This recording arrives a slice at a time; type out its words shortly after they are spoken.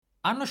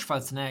Arnold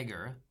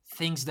Schwarzenegger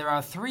thinks there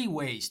are three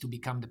ways to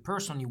become the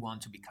person you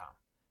want to become.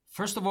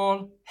 First of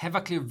all, have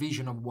a clear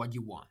vision of what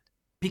you want.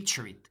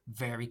 Picture it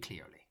very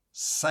clearly.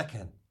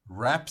 Second,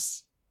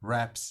 reps,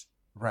 reps,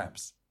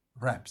 reps,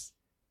 reps.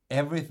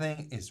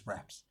 Everything is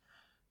reps.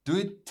 Do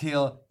it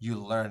till you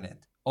learn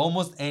it.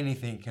 Almost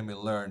anything can be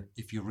learned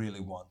if you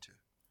really want to.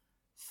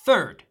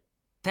 Third,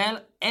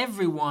 tell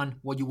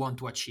everyone what you want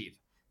to achieve.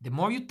 The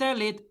more you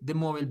tell it, the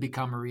more it will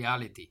become a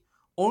reality.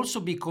 Also,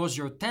 because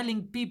you're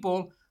telling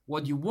people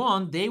what you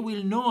want, they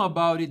will know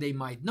about it. They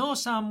might know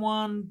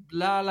someone,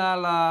 la la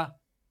la.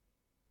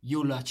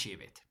 You'll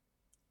achieve it.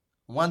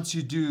 Once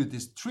you do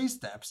these three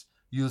steps,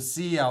 you'll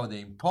see how the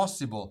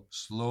impossible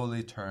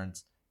slowly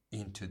turns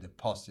into the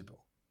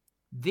possible.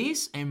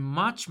 This and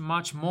much,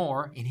 much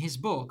more in his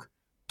book,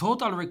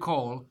 Total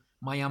Recall,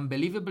 My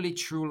Unbelievably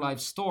True Life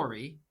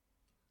Story,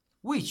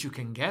 which you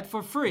can get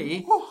for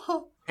free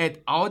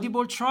at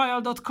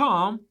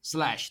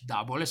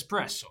audibletrial.com/double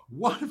espresso.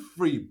 What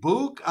free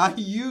book? Are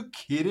you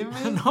kidding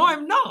me? No,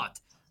 I'm not.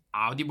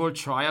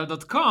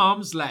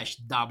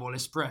 audibletrial.com/double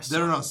espresso.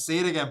 No, say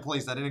it again,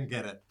 please. I didn't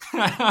get it.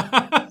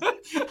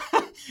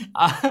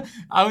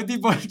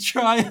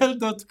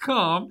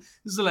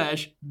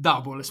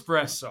 audibletrial.com/double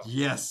espresso.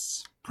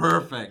 Yes,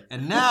 perfect.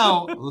 And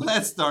now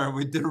let's start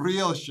with the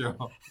real show.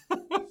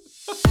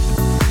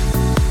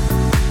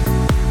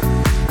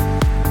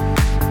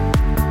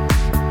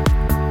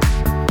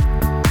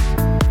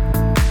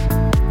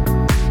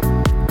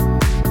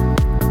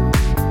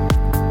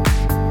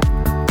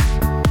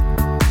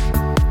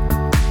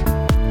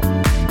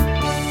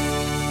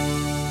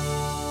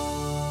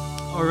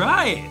 All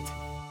right.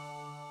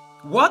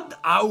 What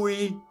are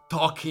we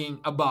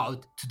talking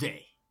about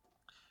today?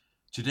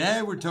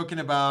 Today we're talking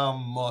about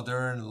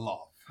modern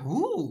love.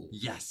 Ooh.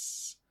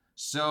 Yes.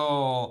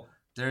 So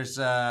there's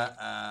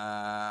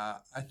I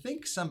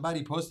think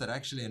somebody posted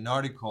actually an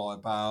article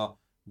about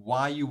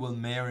why you will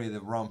marry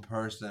the wrong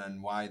person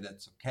and why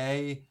that's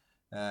okay.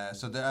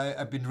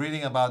 I've been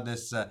reading about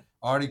this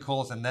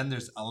articles, and then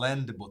there's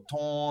Alain de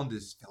Botton,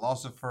 this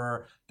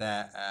philosopher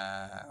that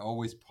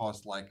always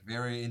posts like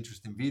very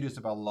interesting videos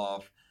about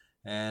love.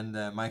 And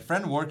my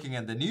friend working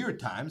at the New York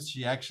Times,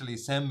 she actually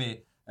sent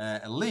me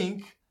a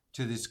link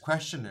to this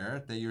questionnaire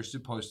that you're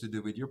supposed to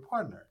do with your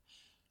partner.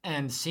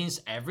 And since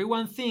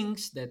everyone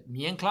thinks that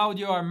me and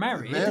Claudio are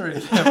married, we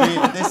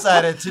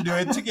decided to do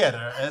it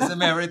together as a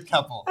married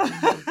couple.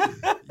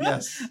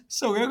 Yes.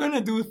 So we're going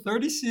to do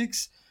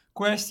 36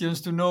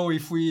 questions to know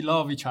if we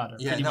love each other.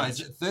 Yeah, no,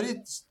 it's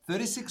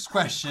 36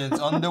 questions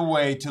on the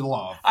way to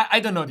love. I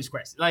don't know this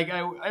question. Like,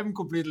 I'm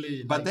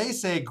completely... But they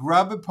say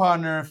grab a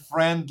partner,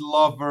 friend,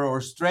 lover,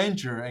 or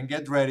stranger and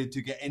get ready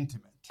to get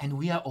intimate. And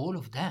we are all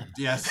of them.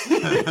 Yes.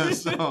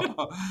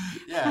 So,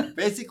 yeah,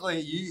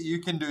 basically,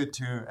 you can do it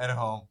too at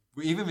home,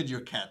 even with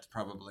your cat,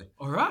 probably.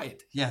 All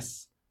right.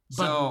 Yes.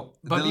 But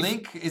the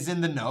link is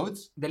in the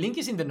notes. The link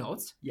is in the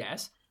notes,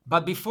 yes.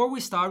 But before we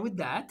start with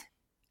that,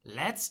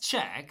 let's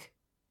check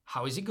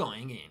how is it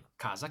going in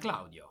Casa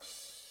Claudio.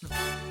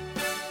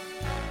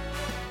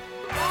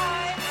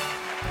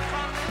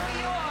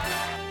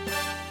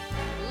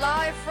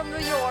 Live from New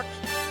York.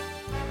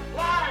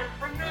 Live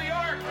from New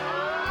York!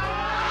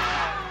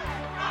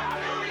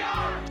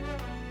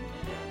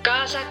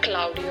 Casa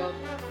Claudio.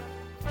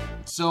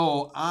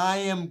 So I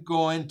am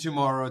going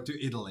tomorrow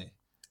to Italy.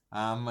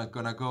 I'm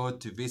gonna go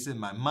to visit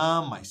my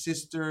mom, my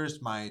sisters,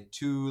 my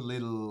two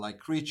little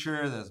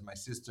creatures. That's my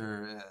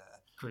sister.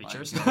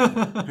 Creatures.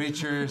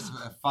 Creatures,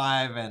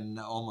 5 and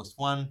almost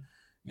 1.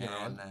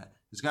 Yeah. And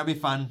it's gonna be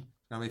fun.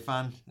 And,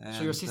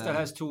 So your sister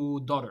has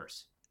 2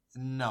 daughters.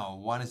 No,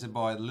 one is a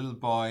boy, a little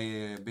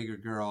boy, a bigger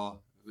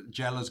girl,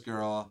 jealous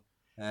girl.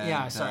 And,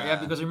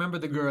 because I remember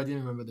the girl, I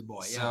didn't remember the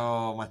boy.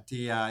 So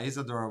Mattia is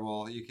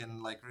adorable. You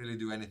can really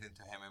do anything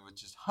to him. It was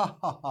just ha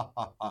ha ha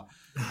ha ha.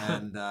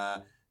 And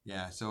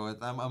so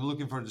I'm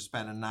looking forward to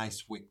spend a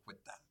nice week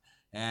with them.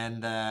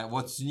 And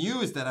what's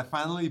new is that I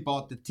finally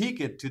bought the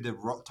ticket to the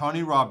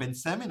Tony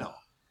Robbins seminar.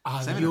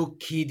 Are you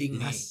kidding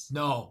me? Yes.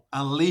 No.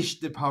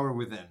 Unleash the power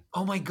within.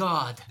 Oh my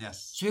God.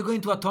 Yes. So you're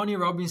going to a Tony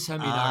Robbins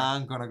seminar.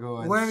 I'm gonna go.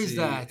 And Where see. is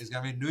that? It's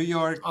gonna be in New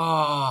York.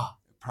 Oh.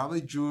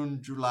 Probably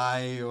June,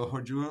 July,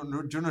 or June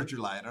or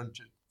July.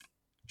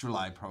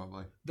 July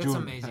probably. That's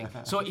June. amazing.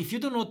 So if you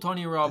don't know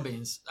Tony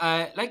Robbins,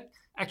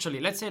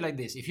 let's say like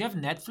this: if you have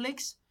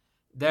Netflix,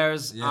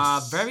 there's a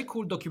very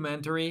cool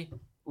documentary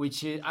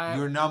which is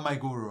You're not my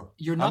guru.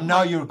 I'm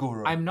not your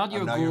guru. I'm not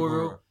your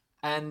guru.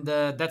 And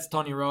that's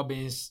Tony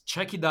Robbins.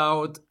 Check it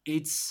out.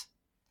 It's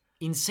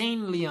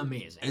insanely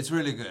amazing. It's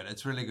really good.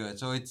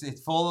 So it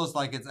follows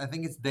I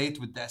think it's Date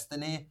with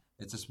Destiny.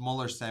 It's a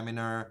smaller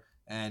seminar,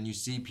 and you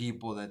see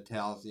people that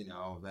tells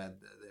that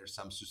there's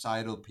some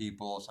suicidal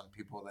people, some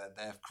people that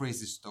they have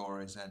crazy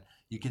stories, and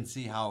you can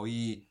see how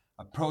he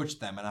approached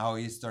them and how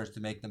he starts to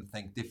make them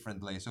think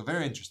differently. So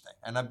very interesting.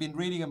 And I've been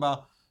reading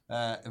about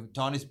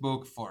Tony's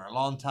book for a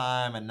long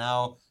time, and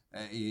now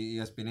he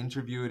has been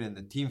interviewed in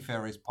the Team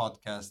Ferris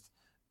podcast.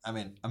 I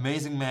mean,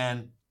 amazing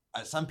man.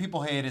 Some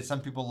people hate it,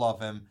 some people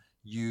love him.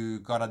 You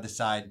gotta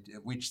decide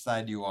which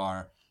side you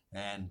are.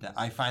 and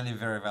I find it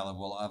very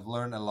valuable. I've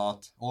learned a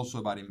lot also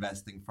about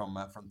investing from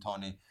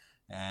Tony,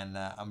 and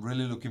I'm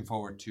really looking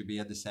forward to be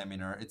at the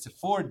seminar. It's a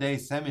 4-day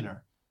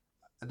seminar.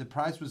 The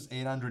price was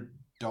 $800.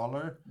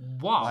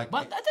 Wow,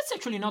 but that's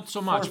actually not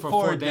so much for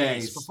 4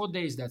 days. For 4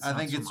 days, that's I not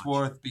think so it's much.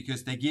 worth,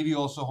 because they give you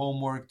also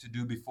homework to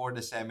do before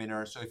the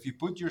seminar. So if you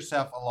put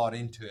yourself a lot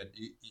into it,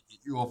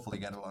 you hopefully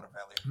get a lot of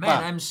value.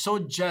 Man, I'm so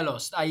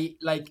jealous. I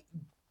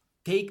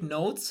take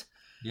notes.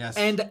 Yes.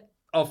 And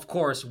of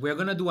course, we're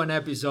going to do an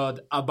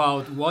episode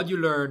about what you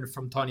learned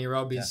from Tony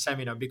Robbins'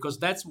 seminar, because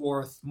that's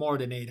worth more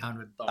than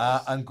 $800.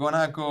 I'm going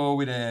to go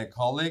with a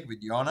colleague,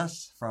 with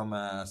Jonas from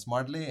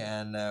Smartly,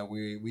 and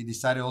we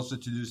decided also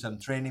to do some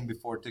training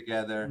before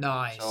together.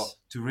 Nice. So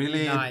to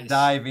really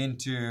dive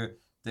into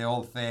the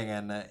whole thing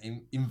and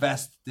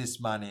invest this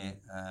money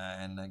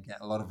and get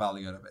a lot of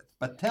value out of it.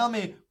 But tell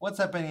me, what's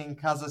happening in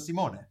Casa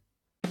Simone?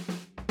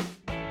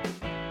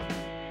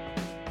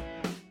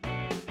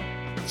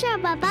 Ciao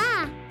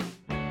papà!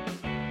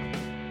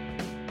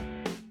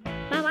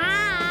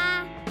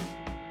 Papà!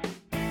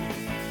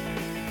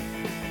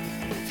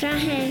 Fra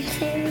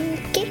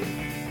Helsinki.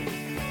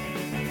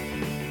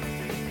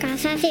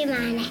 Casa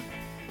Simone.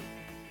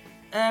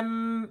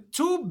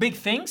 Two big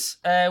things.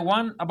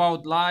 One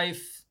about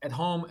life at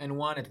home and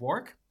one at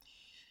work.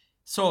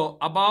 So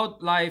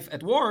about life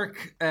at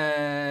work,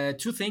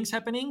 two things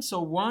happening.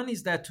 So one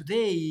is that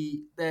today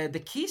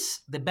the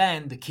Kiss, the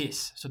band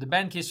Kiss. So the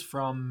band Kiss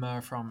from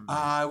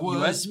I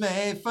was US.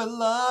 made for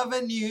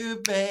loving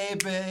you,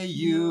 baby.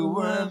 You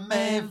were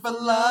made for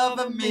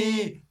loving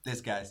me.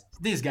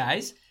 These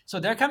guys. So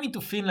they're coming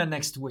to Finland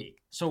next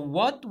week. So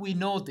what we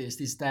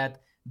noticed is that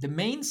the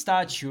main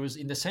statues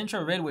in the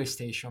central railway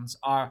stations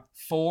are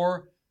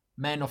 4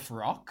 men of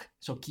rock.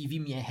 So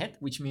kivimiehet,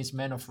 which means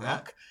men of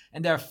rock.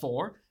 And there are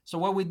 4. So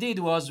what we did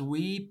was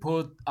we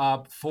put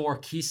up 4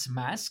 Kiss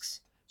masks.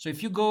 So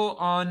if you go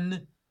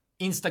on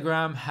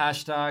Instagram,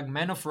 hashtag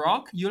Men of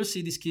Rock, you'll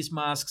see these Kiss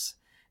masks.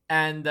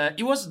 And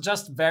it was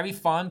just very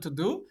fun to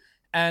do.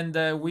 And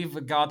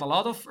we've got a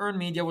lot of earned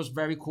media. It was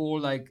very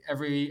cool. Like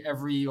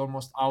every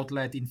almost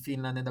outlet in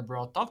Finland and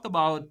abroad talked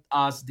about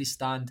us, this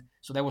stand.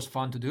 So that was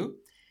fun to do.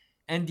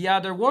 And the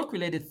other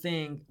work-related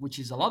thing, which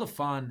is a lot of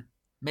fun,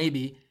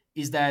 maybe,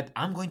 is that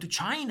I'm going to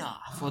China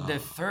for the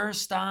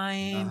first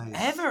time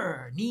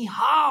ever. Ni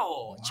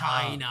hao,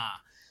 China.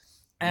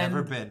 And,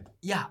 Never been.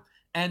 Yeah.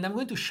 And I'm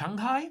going to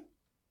Shanghai.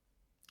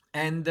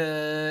 And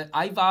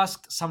I've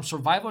asked some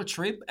survival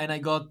trip, and I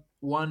got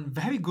one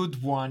very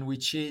good one,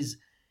 which is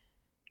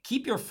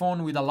keep your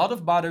phone with a lot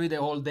of battery the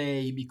whole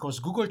day, because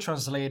Google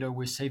Translator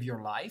will save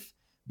your life.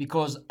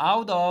 Because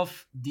out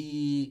of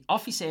the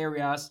office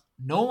areas,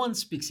 no one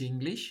speaks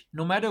English.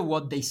 No matter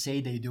what they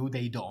say they do,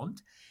 they don't.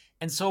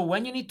 And so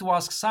when you need to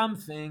ask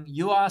something,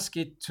 you ask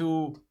it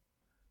to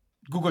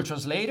Google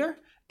Translator,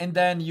 and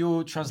then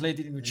you translate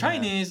it into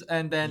Chinese,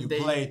 and then you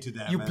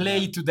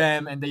play to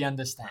them and they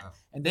understand.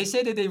 And they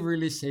say that it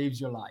really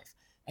saves your life.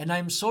 And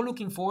I'm so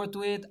looking forward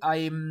to it.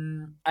 I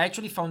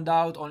actually found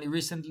out only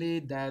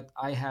recently that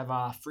I have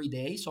a free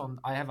day, so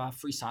I have a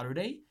free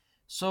Saturday.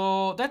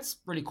 So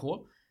that's really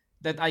cool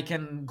that I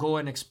can go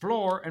and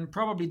explore. And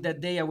probably that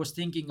day I was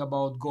thinking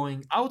about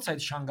going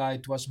outside Shanghai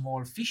to a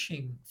small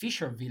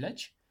fisher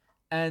village.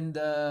 And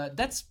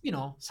that's,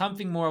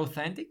 something more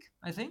authentic,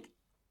 I think.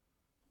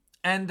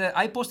 And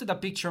I posted a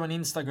picture on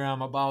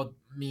Instagram about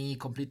me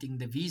completing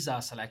the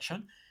visa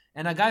selection.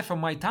 And a guy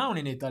from my town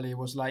in Italy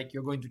was like,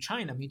 "You're going to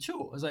China?" "Me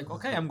too." I was like,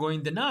 "Okay, I'm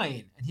going the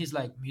 9." And he's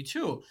like, "Me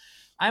too."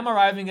 "I'm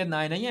arriving at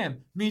 9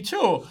 a.m. "Me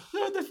too."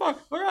 "What the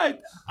fuck? All right.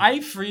 I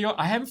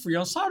am free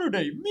on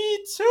Saturday."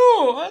 "Me too."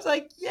 I was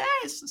like,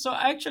 yes. So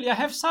actually I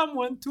have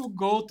someone to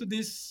go to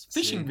this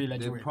fishing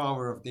village the with.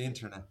 Power of the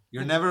internet.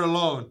 You're never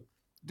alone.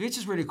 Which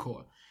is really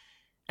cool.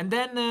 And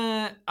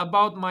then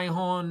about my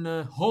own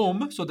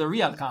home, so the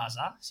real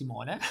casa,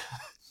 Simone.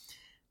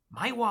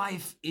 My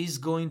wife is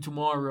going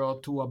tomorrow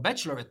to a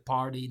bachelorette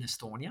party in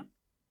Estonia,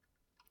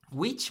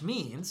 which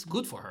means,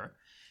 good for her,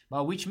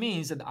 but which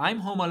means that I'm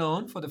home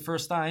alone for the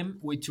first time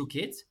with 2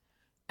 kids.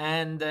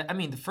 And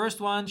the first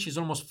one, she's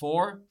almost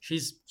 4.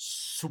 She's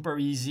super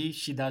easy.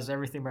 She does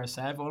everything by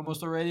herself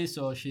almost already.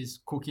 So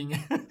she's cooking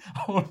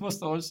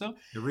almost also.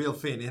 The real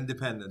thing,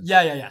 independent.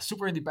 Yeah.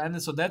 Super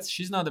independent. So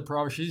she's not the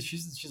problem.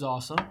 She's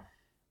awesome.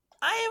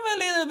 I am a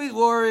little bit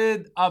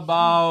worried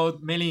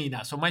about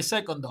Melina, so my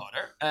second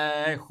daughter,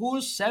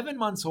 who's 7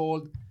 months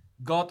old,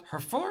 got her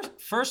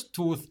first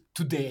tooth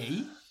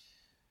today.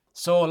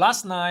 So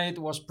last night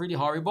was pretty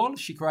horrible.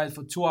 She cried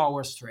for 2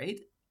 hours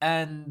straight.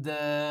 And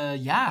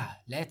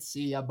let's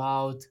see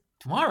about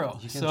tomorrow.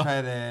 You can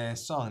try the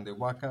song, the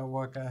Waka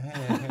Waka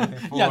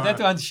Hey. Yeah, that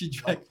one she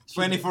drank.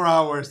 24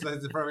 hours.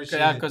 That's the probably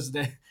Yeah, because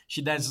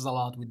she dances a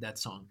lot with that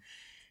song.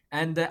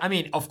 And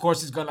of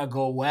course, it's gonna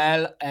go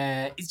well.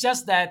 It's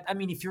just that,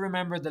 if you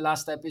remember the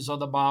last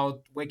episode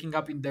about waking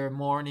up in the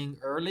morning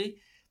early,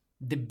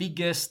 the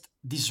biggest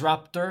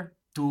disruptor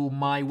to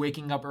my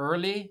waking up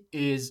early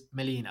is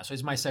Melina. So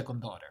it's my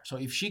second daughter. So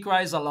if she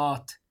cries a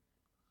lot,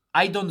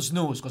 I don't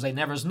snooze because I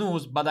never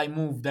snooze, but I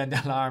move then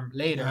the alarm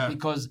later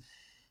because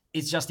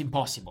it's just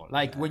impossible.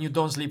 Like when you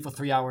don't sleep for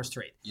 3 hours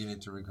straight. You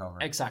need to recover.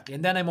 Exactly.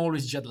 And then I'm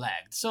always jet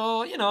lagged.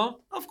 So,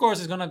 of course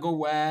it's going to go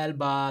well,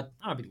 but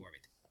I'm a bit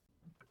worried.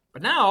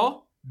 But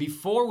now,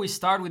 before we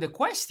start with the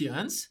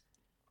questions,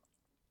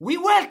 we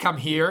welcome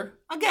here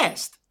a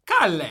guest.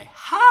 Kalle,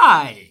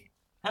 hi!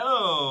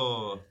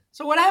 Hello!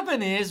 So what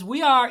happened is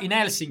we are in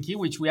Helsinki,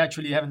 which we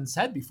actually haven't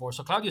said before.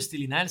 So Claudio's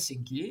still in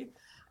Helsinki.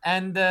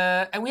 And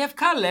we have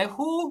Kalle,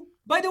 who,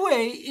 by the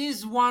way,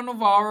 is one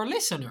of our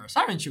listeners.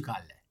 Aren't you,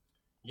 Kalle?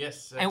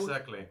 Yes, And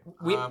exactly.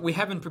 We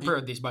haven't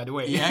prepared this, by the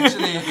way. He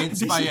actually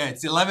inspired.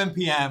 It's 11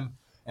 p.m.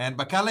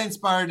 But Kalle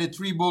inspired the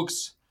 3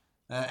 books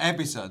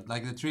episode,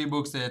 like the 3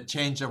 books that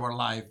changed our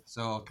life.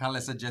 So Kalle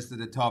suggested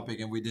the topic,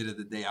 and we did it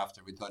the day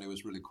after. We thought it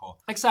was really cool.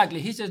 Exactly.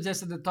 He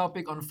suggested the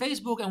topic on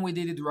Facebook, and we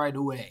did it right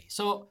away.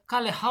 So,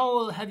 Kalle,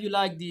 how have you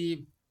liked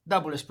the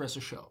Double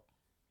Espresso show?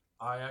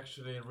 I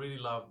actually really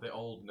love the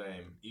old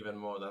name even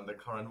more than the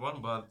current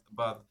one,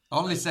 but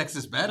Only sex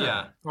is better.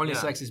 yeah, Only yeah,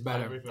 sex is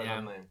better. I prefer Yeah.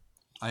 that name.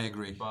 I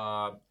agree.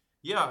 But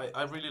yeah,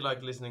 I really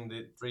like listening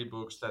the 3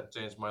 books that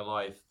changed my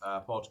life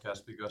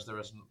podcast because there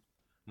were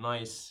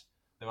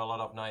a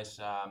lot of nice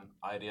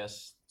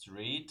ideas to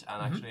read,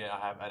 and actually I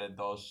have added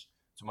those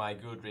to my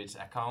Goodreads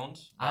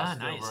account. I'm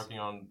still nice. working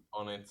on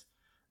it,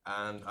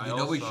 and I You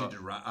know, also we should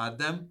add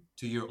them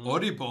to your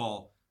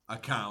Audible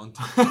account.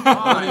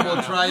 yeah.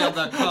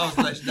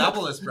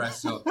 audibletrial.com/double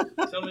espresso.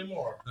 Tell me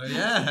more.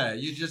 Yeah,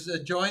 you just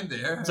join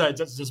there. So,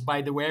 just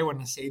by the way, I want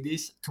to say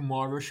this.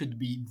 Tomorrow should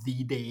be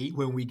the day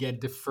when we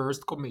get the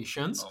first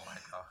commissions. Oh my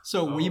god.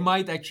 So we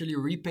might actually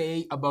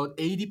repay about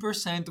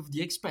 80% of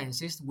the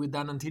expenses we've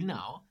done until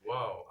now.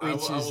 Wow, Which I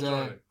will is,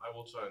 join it. I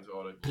will try to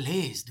order.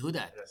 Please do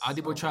that. Yes,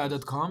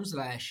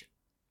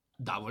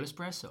 audibletrial.com/double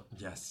espresso.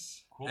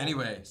 Yes. Cool.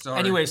 Anyway,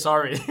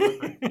 sorry.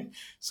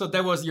 So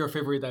that was your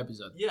favorite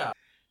episode. Yeah.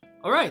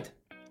 All right.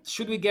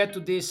 Should we get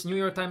to this New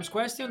York Times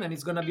question? And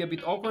it's going to be a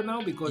bit awkward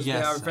now because they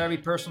Yes. are very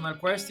personal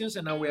questions.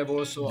 And now we have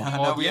also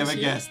Now we have a audience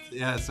here. guest.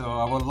 Yeah, so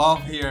I would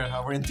love here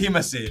our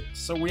intimacy.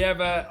 So we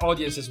have an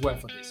audience as well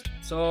for this.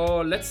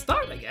 So let's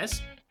start, I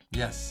guess.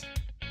 Yes.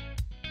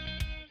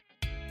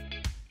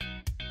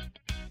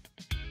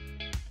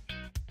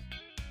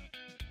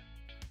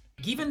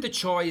 Given the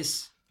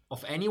choice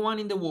of anyone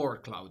in the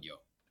world, Claudio,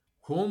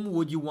 whom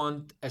would you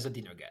want as a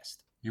dinner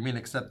guest? You mean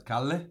except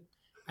Kalle?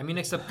 I mean,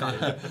 except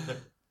Kalle.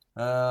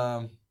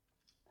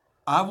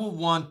 I would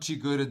want to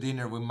go to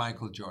dinner with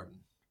Michael Jordan.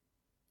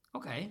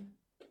 Okay.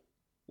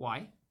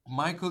 Why?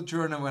 Michael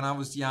Jordan, when I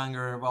was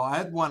younger, well, I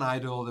had one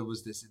idol. There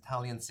was this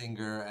Italian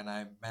singer, and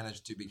I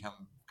managed to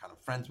become kind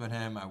of friends with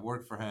him. I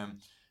worked for him.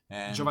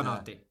 And,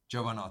 Giovanotti.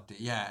 Giovanotti,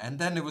 yeah. And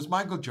then it was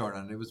Michael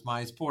Jordan. It was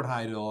my sport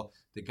idol,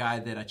 the guy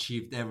that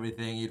achieved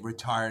everything. He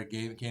retired,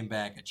 came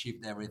back,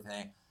 achieved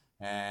everything.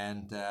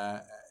 And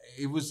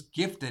it was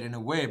gifted in a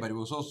way, but it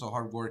was also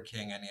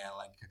hardworking. And yeah,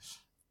 like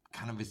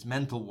kind of his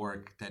mental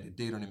work that he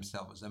did on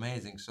himself was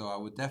amazing. So I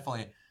would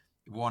definitely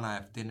want to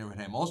have dinner with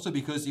him. Also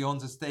because he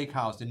owns a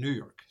steakhouse in New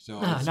York. So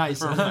it's Nice.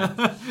 perfect.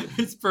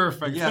 It's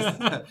perfect.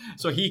 Yes.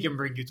 So he can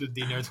bring you to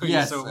dinner to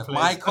Yes, his own place.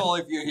 Michael,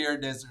 if you hear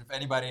this, if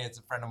anybody is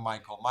a friend of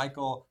Michael.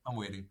 Michael, I'm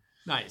waiting.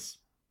 Nice.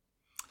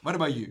 What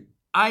about you?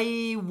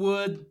 I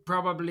would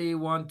probably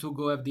want to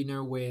go have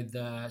dinner with...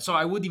 so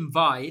I would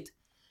invite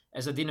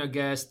as a dinner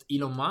guest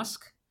Elon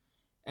Musk.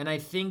 And I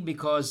think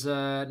because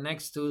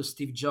next to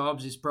Steve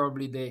Jobs is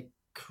probably the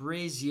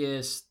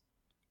craziest,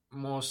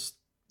 most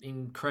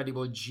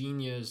incredible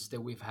genius that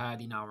we've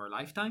had in our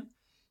lifetime.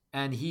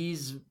 And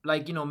he's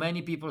like,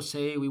 many people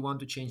say we want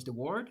to change the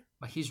world,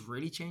 but he's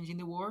really changing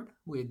the world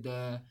with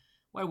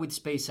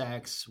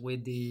SpaceX,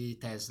 with the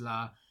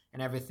Tesla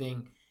and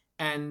everything.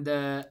 And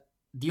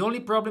the only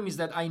problem is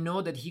that I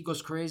know that he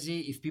goes crazy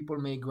if people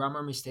make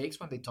grammar mistakes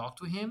when they talk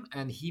to him.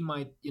 And he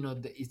might,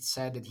 it's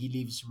said that he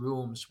leaves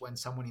rooms when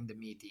someone in the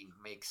meeting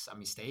makes a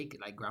mistake,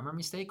 like grammar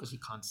mistake, because he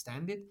can't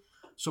stand it.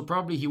 So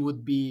probably he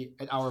would be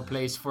at our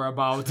place for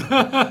about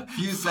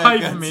Few 5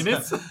 seconds.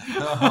 minutes.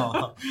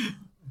 Oh.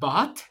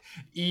 But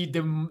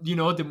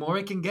the more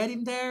I can get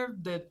in there,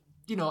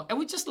 I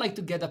would just like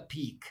to get a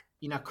peek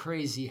in a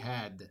crazy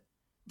head.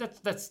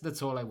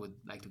 That's all I would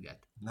like to get.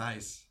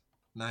 Nice.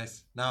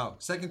 Now,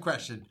 second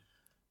question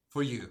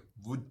for you.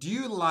 Would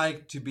you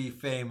like to be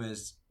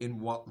famous in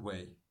what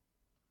way?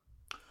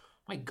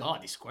 My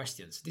God, these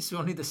questions. This is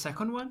only the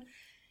second one.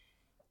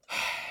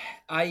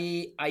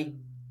 I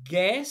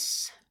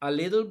guess a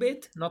little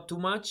bit, not too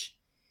much.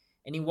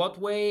 And in what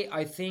way?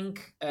 I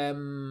think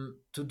to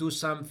do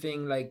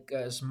something like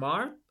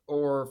smart,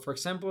 or for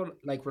example,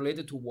 like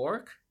related to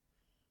work,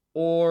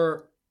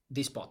 or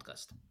this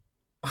podcast.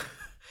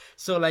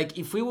 So like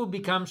if we would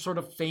become sort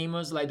of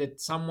famous, like that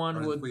someone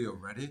Aren't would... we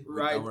already? With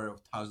Right. our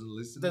 1,000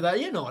 listeners? That,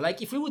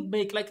 like if we would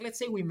make, like let's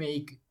say we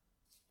make,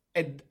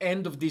 at the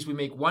end of this, we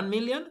make 1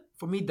 million.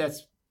 For me,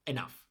 that's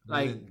enough.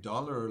 Like $1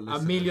 million or a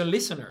listeners? million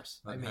listeners.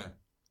 I Okay. mean,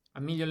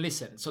 a million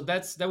listens. So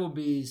that would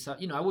be,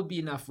 I would be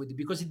enough with it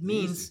because it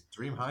means, Easy.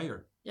 Dream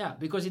higher. yeah,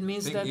 because it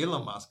means Think that,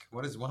 Elon Musk.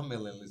 What is 1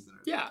 million listeners?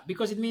 yeah,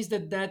 because it means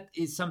that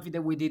is something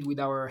that we did with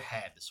our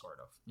head, sort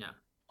of. Yeah.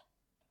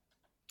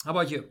 How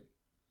about you?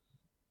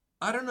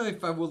 I don't know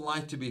if I would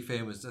like to be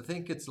famous. I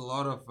think it's a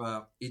lot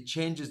of it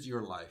changes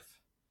your life.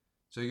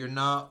 So you're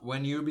not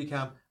when you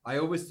become. I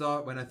always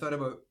thought when I thought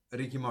about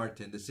Ricky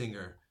Martin, the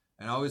singer,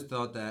 and I always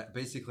thought that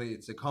basically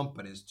it's a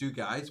company. It's two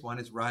guys. One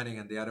is writing,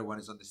 and the other one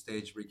is on the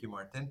stage, Ricky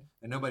Martin,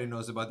 and nobody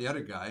knows about the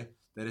other guy.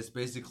 That is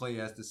basically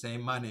has the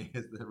same money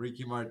as the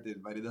Ricky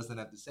Martin, but he doesn't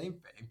have the same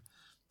fame.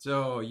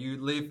 So you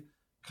live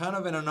kind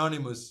of an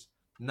anonymous,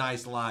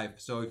 nice life.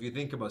 So if you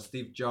think about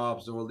Steve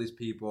Jobs, all these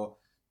people,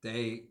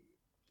 they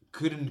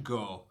couldn't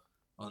go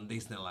on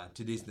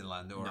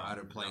Disneyland or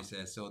other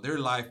places. So their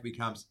life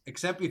becomes,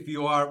 except if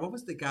you are, what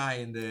was the guy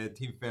in the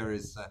Tim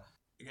Ferriss,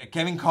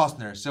 Kevin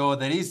Costner. So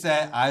that he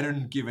said, I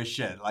don't give a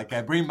shit. Like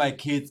I bring my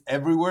kids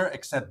everywhere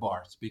except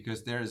bars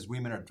because there's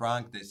women are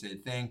drunk, they say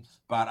thing.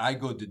 But I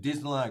go to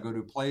Disneyland, I go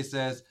to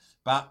places.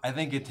 But I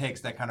think it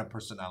takes that kind of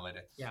personality.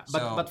 Yeah,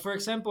 So, but for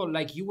example,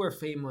 like you were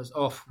famous.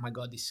 Oh my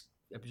God, this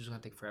episode's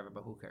gonna take forever,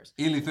 but who cares?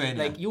 in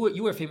Lithuania. Like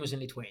you were famous in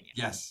Lithuania.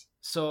 Yes.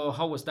 So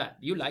how was that?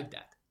 You liked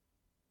that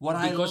What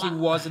because it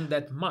wasn't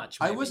that much.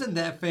 I maybe. wasn't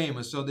that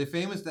famous. So the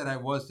famous that I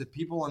was, the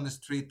people on the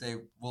street, they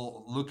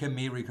will look at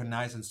me,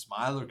 recognize and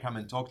smile or come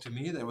and talk to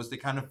me. That was the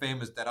kind of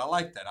famous that I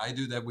like that. I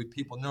do that with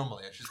people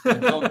normally. I just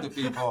don't talk to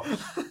people.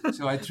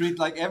 So I treat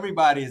like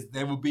everybody as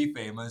they will be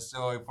famous.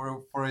 So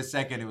for a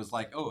second, it was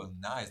like, oh,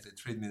 nice. They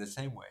treat me the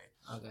same way.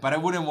 Okay. But I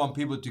wouldn't want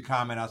people to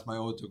come and ask my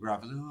autograph.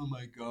 Oh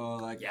my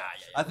God. Like, Yeah.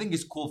 I think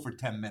it's cool for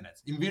 10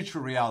 minutes. In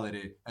virtual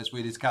reality, as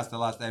we discussed the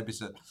last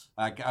episode,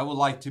 like I would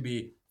like to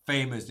be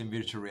famous in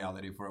virtual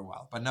reality for a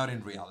while, but not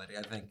in reality.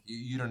 I think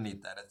you don't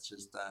need that. It's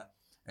just,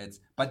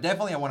 but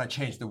definitely I want to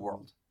change the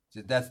world.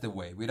 So that's the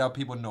way, without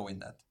people knowing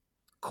that.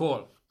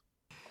 Cool.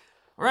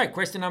 All right,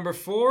 question number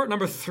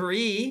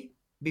 3.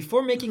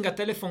 Before making a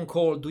telephone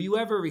call, do you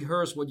ever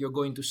rehearse what you're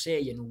going to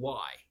say and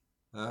why?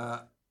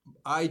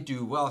 I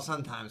do. Well,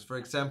 sometimes. For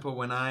example,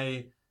 when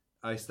I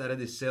started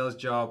this sales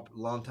job a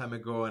long time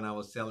ago and I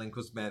was selling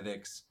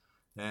cosmetics,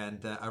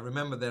 and I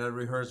remember that I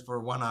rehearsed for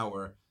 1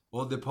 hour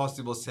all the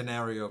possible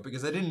scenario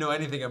because I didn't know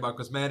anything about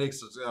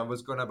cosmetics. So I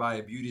was going to buy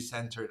a beauty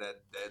center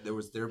that there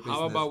was their business.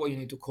 How about what you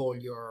need to call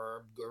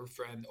your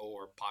girlfriend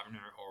or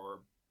partner or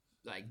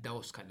like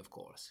those kind of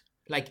calls?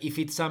 Like if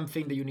it's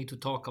something that you need to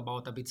talk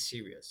about a bit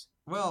serious.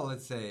 Well,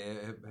 let's say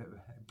a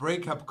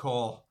breakup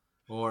call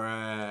or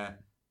I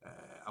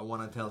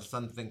want to tell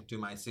something to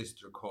my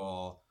sister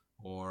call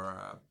or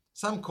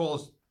some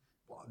calls.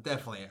 Well,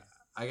 definitely.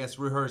 I guess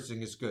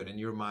rehearsing is good in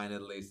your mind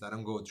at least. I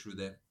don't go through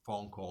the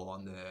phone call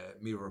on the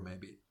mirror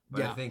maybe.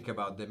 But I think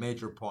about the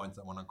major points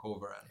I want to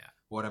cover and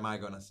what am I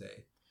going to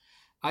say.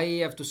 I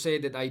have to say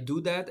that I do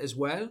that as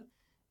well.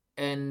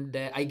 And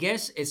I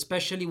guess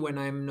especially when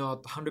I'm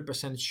not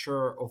 100%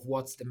 sure of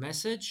what's the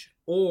message,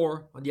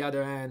 or on the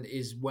other hand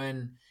is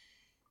when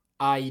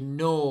I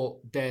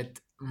know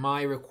that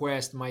my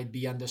request might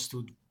be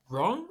understood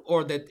wrong,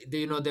 or that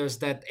there's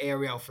that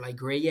area of like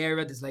gray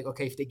area that's like,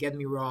 okay, if they get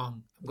me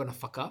wrong, I'm gonna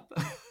fuck up.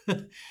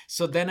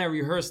 So then I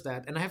rehearse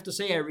that, and I have to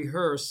say I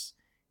rehearse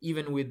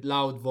even with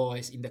loud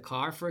voice in the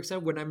car. For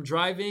example, when I'm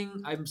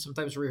driving, I'm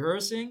sometimes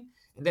rehearsing,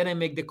 and then I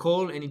make the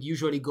call, and it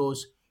usually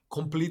goes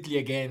completely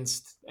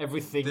against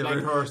everything. The like,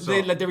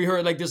 rehearsal.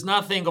 Like there's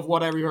nothing of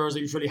what I rehearse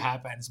that usually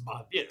happens,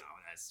 but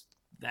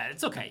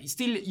that's okay.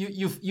 Still,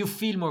 you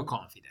feel more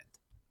confident.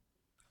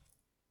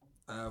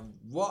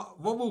 What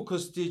will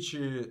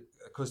constitute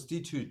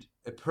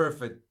a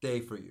perfect day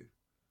for you?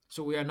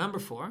 So we are number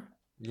 4.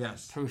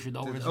 Yes. So we should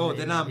always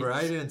the number.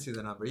 I didn't see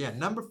the number. Yeah,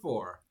 number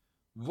 4.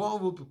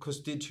 What will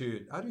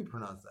constitute? How do you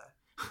pronounce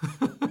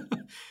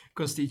that?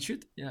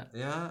 Constitute. Yeah.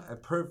 Yeah, a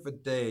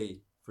perfect day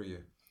for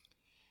you.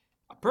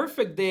 A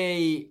perfect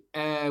day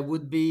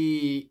would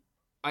be,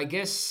 I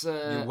guess.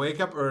 You wake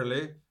up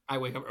early. I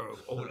wake up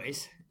early,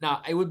 always.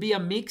 Now, it would be a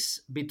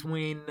mix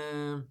between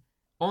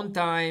on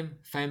time,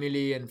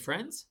 family, and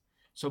friends.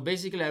 So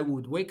basically, I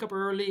would wake up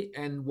early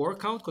and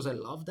work out because I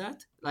love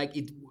that. Like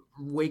it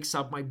wakes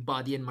up my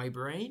body and my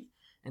brain.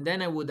 And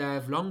then I would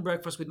have long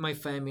breakfast with my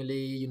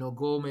family,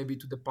 go maybe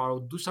to the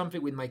park, do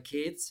something with my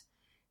kids.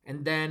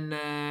 And then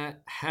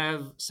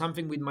have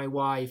something with my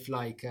wife,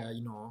 like,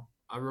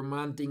 a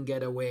romantic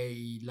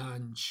getaway,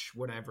 lunch,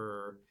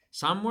 whatever,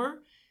 somewhere.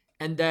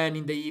 And then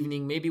in the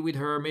evening, maybe with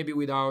her, maybe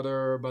without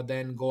her, but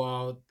then go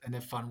out and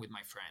have fun with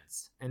my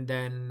friends. And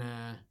then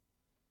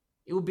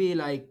it would be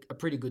like a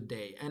pretty good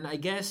day. And I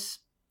guess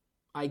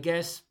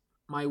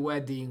my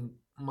wedding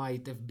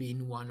might have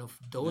been one of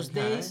those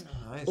days.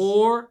 Nice.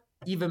 Or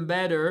even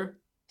better,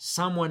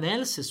 someone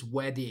else's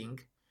wedding.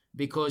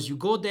 Because you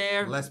go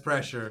there, Less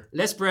pressure.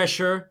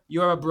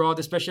 You're abroad,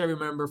 especially I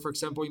remember, for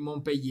example, in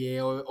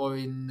Montpellier or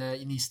in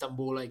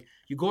Istanbul, like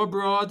you go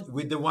abroad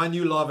With the one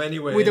you love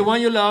anyway. with the one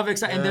you love,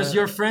 and there's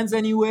your friends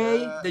anyway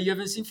Yeah. that you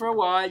haven't seen for a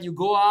while. You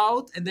go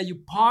out and then you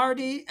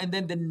party, and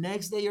then the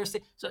next day you're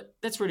staying. So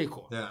that's really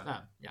cool.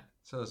 Yeah. Yeah.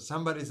 So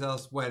somebody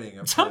else's wedding.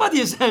 of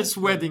Somebody else's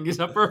wedding is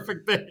a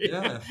perfect day.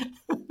 Yeah.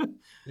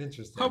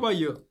 Interesting. How about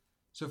you?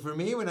 So for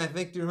me, do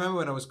you remember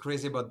when I was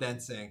crazy about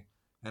dancing?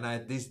 And I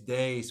had these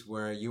days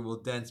where you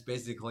will dance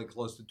basically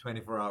close to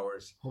 24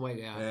 hours. Oh my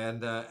god.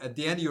 And at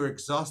the end, you're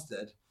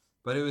exhausted.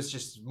 But it was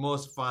just the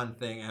most fun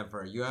thing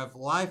ever. You have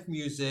live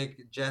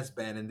music, jazz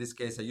band. In this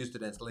case, I used to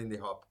dance Lindy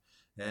Hop.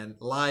 And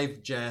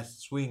live jazz,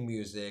 swing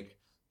music.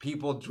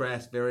 People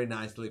dressed very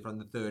nicely from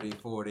the 30,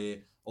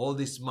 40. All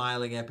these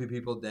smiling, happy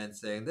people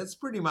dancing. That's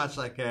pretty much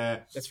like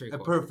That's very a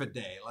cool. perfect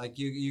day. Like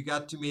you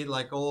got to meet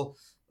like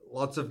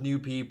lots of new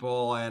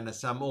people and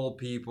some old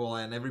people,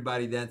 and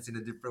everybody dance in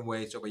a different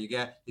way. So but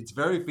it's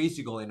very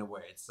physical in a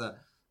way. It's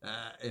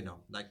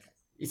like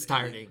It's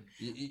tiring.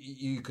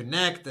 you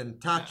connect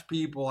and touch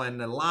people and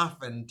laugh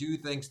and do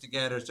things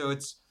together. So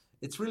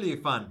it's really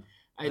fun.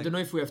 I don't know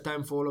if we have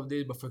time for all of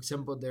this, but for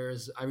example,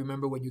 I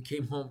remember when you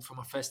came home from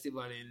a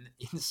festival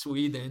in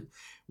Sweden,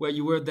 where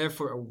you were there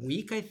for a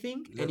week, I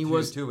think, and it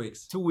was 2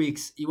 weeks. 2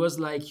 weeks. It was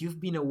like you've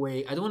been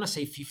away. I don't want to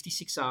say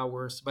 56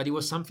 hours, but it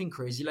was something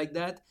crazy like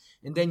that.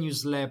 And then you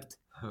slept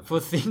for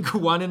I think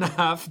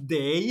 1.5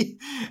 day,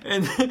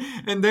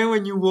 and then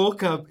when you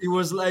woke up, it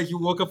was like you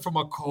woke up from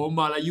a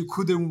coma, like you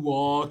couldn't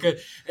walk,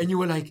 and you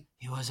were like,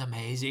 it was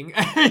amazing.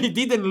 It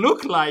didn't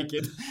look like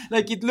it.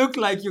 Like it looked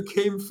like you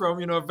came from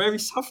a very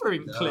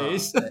suffering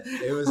place.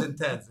 It was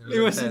intense.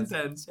 It was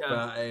intense. Yeah.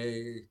 But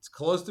it's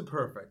close to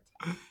perfect.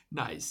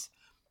 Nice.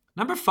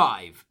 Number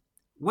 5.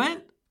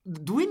 When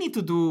do we need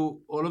to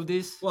do all of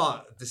this?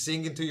 Well, the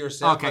singing to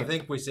yourself, Okay. I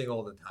think we sing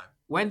all the time.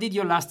 When did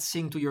you last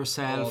sing to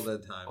yourself All the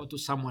time. or to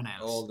someone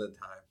else? All the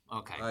time.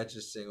 Okay. I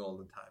just sing all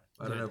the time.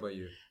 I don't Good. know about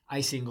you.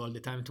 I sing all the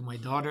time to my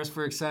daughters,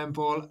 for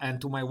example, and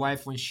to my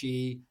wife when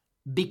she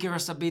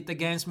bickers a bit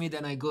against me.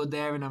 Then I go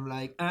there and I'm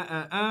like,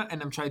 and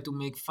I'm trying to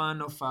make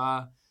fun of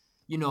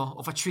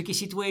a tricky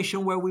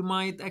situation where we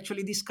might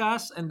actually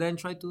discuss, and then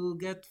try to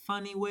get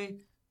funny way.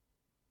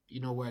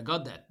 You know where I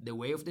got that? The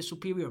way of the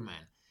superior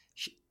man.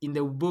 In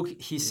the book,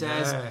 he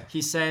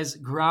says,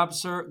 grab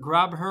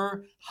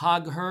her,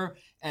 hug her,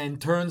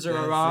 and turns her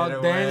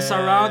around, dance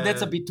around.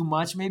 That's a bit too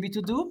much maybe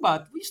to do,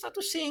 but we start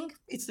to sing.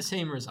 It's the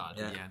same result.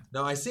 Yeah. Yeah.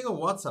 No, I sing on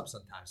WhatsApp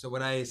sometimes. So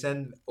when I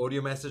send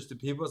audio message to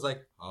people, it's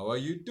like, "How are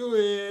you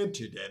doing?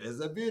 Today is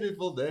a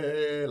beautiful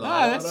day."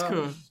 That's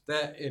cool.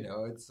 That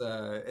it's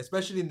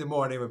especially in the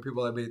morning when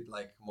people are a bit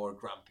like more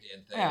grumpy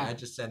and things. Yeah. I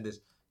just send this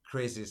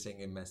crazy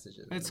singing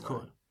messages. That's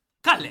cool.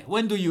 Kalle,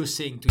 when do you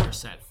sing to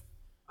yourself?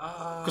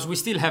 Because we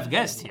still have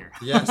guests here.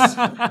 Yes.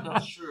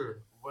 Not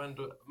sure.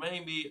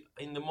 Maybe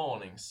in the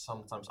mornings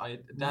sometimes I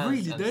dance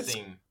Really? and That's-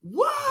 sing. at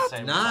What? the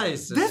same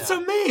Nice. time. That's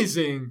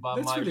amazing. But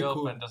That's my really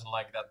girlfriend cool. doesn't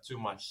like that too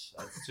much.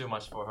 It's too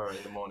much for her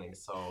in the morning.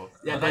 So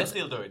Yeah, but I that's-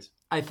 still do it.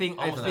 I think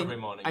every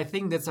morning. I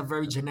think that's a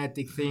very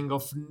genetic thing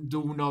of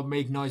do not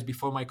make noise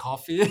before my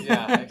coffee.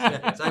 Yeah,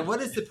 exactly. It's like,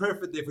 what is the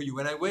perfect day for you?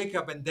 When I wake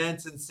up and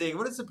dance and sing,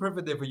 what is the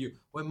perfect day for you?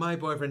 When my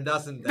boyfriend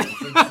doesn't dance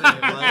and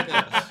sing. Like,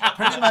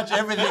 pretty much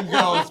everything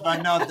goes,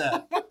 but not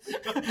that.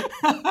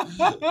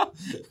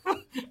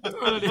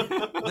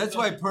 That's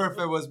why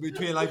perfect was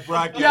between like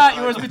brackets.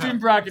 Yeah, it was between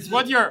brackets.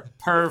 What your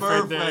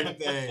perfect perfect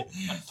day? day.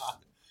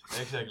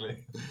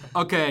 Exactly.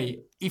 Okay,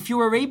 if you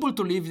were able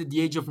to live at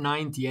the age of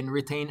 90 and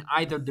retain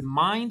either the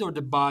mind or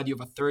the body of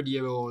a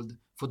 30-year-old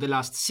for the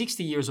last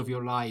 60 years of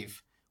your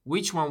life,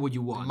 which one would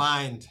you want?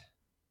 Mind.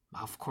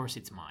 Of course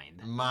it's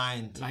mind.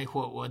 Mind. Like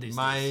what is this?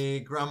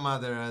 My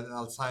grandmother had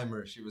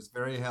Alzheimer's. She was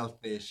very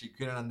healthy. She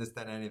couldn't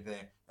understand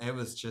anything. It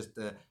was just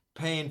a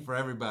pain for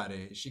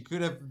everybody. She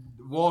could have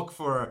walked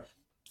for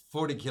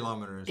 40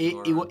 kilometers.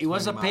 It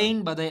was a 20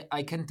 pain, but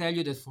I can tell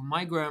you that for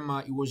my grandma,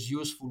 it was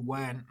useful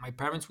when my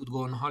parents would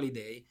go on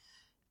holiday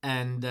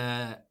and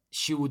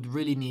she would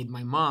really need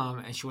my mom.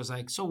 And she was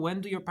like, so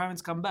when do your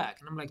parents come back?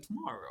 And I'm like,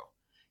 tomorrow.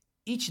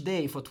 Each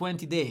day for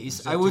 20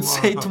 days, I would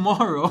say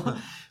tomorrow.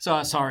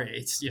 So sorry,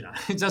 it's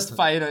just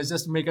fine. It's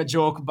just to make a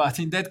joke, but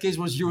in that case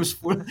was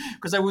useful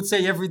because I would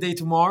say every day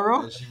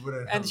tomorrow. She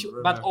wouldn't And have but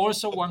remembered.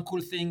 also one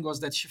cool thing was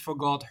that she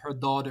forgot her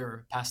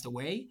daughter passed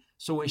away.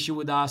 So when she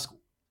would ask,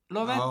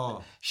 Lovet,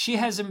 Oh. she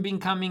hasn't been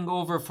coming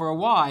over for a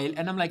while,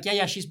 and I'm like,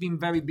 yeah, she's been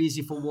very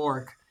busy for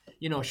work.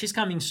 She's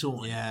coming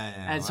soon.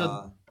 Yeah. And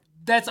so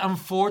that's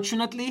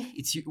unfortunately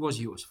it was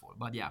useful,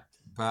 but yeah,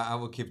 But I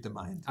will keep the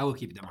mind. I will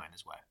keep it in mind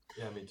as well.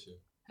 Yeah, me too.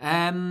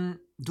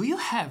 Do you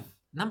have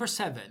number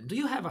 7? Do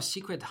you have a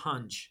secret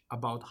hunch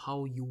about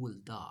how you will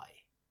die?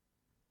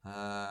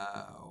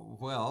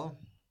 Well,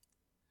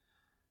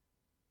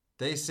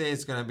 they say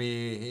it's gonna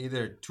be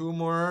either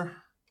tumor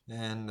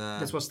and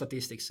That's what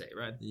statistics say,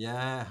 right?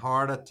 yeah,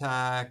 heart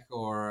attack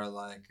or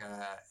like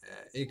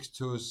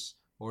ictus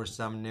or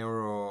some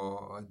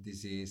neuro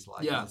disease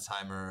like Yeah.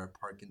 Alzheimer,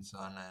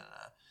 Parkinson, and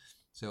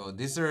so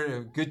these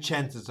are good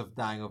chances of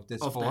dying of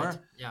this Of four.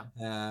 that,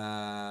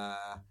 yeah.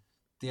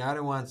 The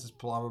other ones is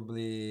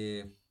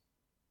probably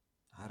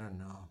I don't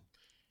know.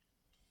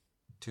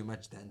 Too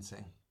much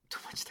dancing Too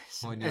much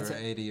this. when you're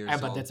 80 years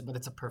but old.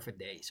 that's a perfect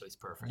day, so it's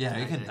perfect. Yeah,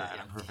 you can Yeah, die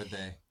yeah. on a perfect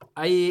day.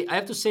 I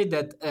have to say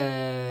that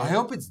I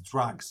hope it's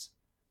drugs.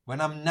 When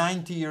I'm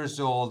 90 years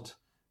old,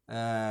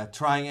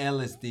 trying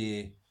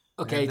LSD.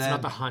 okay, and it's then-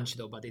 not a hunch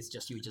though, but it's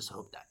just you just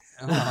hope that.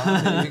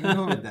 Well, you can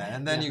go with that,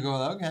 and then you go,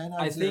 okay.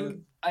 I think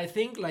I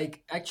think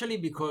like actually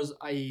because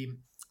I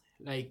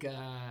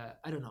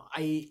don't know.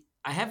 I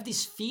have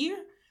this fear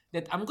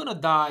that I'm gonna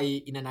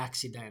die in an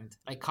accident,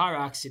 like car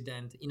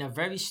accident, in a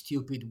very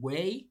stupid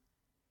way,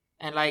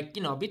 and like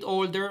a bit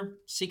older,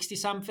 60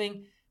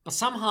 something, but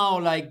somehow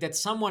like that's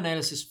someone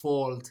else's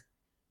fault.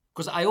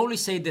 Because I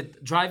always say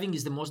that driving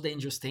is the most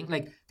dangerous thing.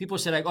 Like people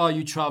say like, oh,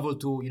 you travel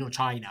to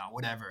China,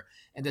 whatever,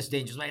 and that's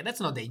dangerous. Like that's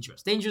not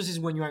dangerous. Dangerous is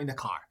when you're in the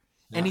car,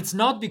 and it's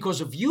not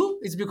because of you.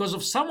 It's because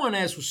of someone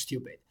else who's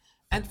stupid.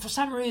 And for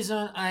some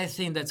reason, I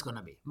think that's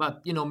gonna be.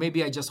 But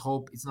maybe I just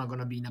hope it's not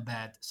gonna be in a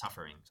bad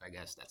suffering. So I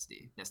guess that's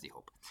the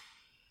hope.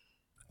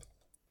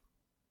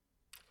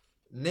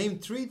 Name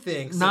 3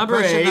 things. Number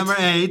Question 8. Number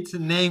 8.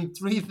 Name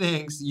 3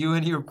 things you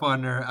and your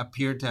partner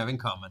appear to have in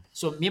common.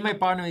 So me and my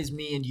partner is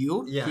me and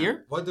you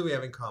here. What do we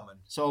have in common?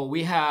 So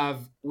we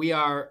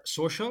are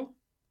social,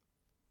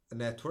 A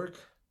network.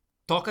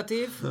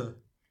 talkative,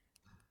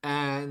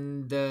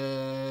 and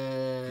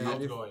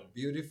Outgoing.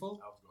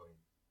 Beautiful.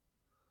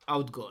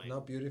 outgoing.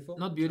 Not beautiful.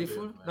 Not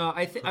beautiful. Beautiful, No,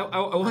 I think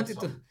I wanted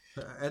to.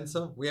 And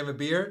so we have a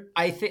beard.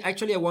 I think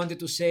actually I wanted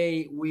to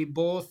say we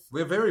both.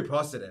 We're very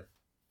positive.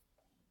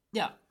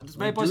 Yeah, it's We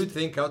very do positive.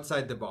 think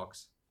outside the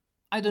box.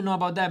 I don't know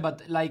about that,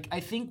 but like I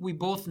think we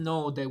both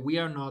know that we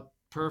are not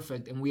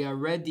perfect, and we are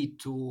ready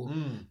to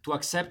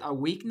accept our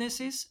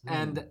weaknesses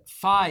and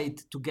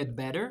fight to get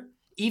better,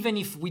 even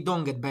if we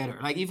don't get better.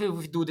 Like even if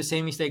we do the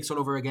same mistakes all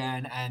over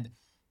again, and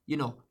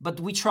but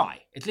we try.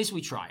 At least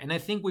we try, and I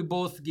think we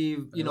both give.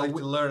 We like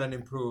to learn and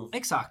improve.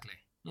 Exactly.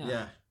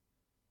 Yeah.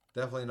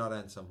 Definitely not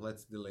handsome.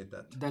 Let's delete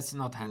that. That's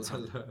not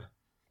handsome.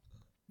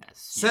 Yes.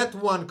 Set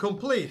 1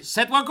 complete.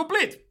 Set 1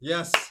 complete.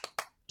 Yes.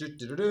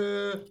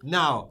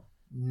 Now.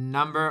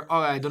 Number. Oh,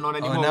 I don't know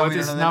anymore. now What we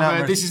is don't know the number?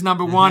 numbers. This is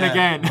number 1 Yeah,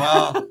 again.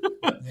 Well,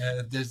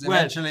 there's Well,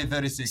 eventually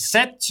 36.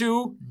 Set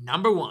 2,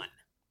 number 1.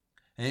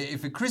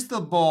 If a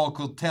crystal ball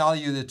could tell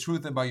you the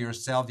truth about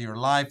yourself, your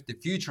life, the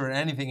future, or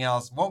anything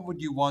else, what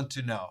would you want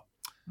to know?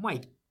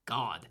 My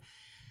God.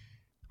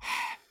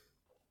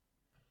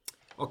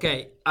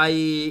 Okay,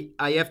 I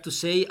have to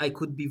say I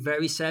could be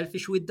very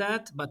selfish with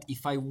that, but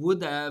if I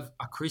would have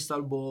a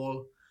crystal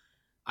ball,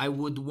 I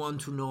would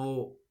want to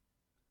know,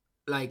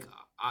 like,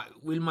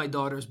 will my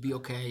daughters be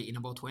okay in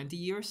about 20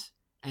 years?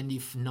 And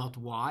if not,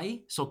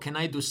 why? So can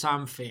I do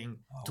something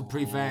to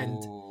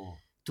prevent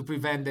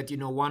that,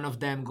 one of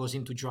them goes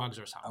into drugs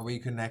or something? Are we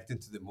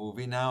connected to the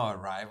movie now,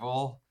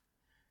 Arrival?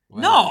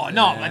 No,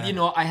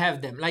 but I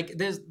have them. Like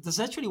there's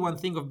actually one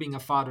thing of being a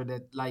father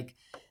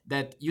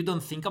that you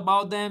don't think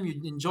about them, you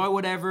enjoy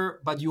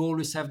whatever, but you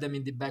always have them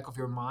in the back of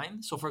your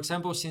mind. So for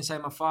example, since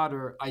I'm a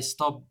father, I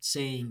stopped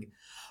saying,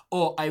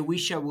 oh, I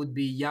wish I would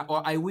be young,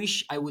 or I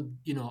wish I would,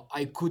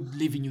 I could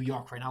live in New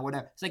York right now,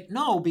 whatever. It's like,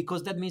 no,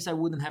 because that means I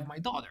wouldn't have my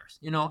daughters.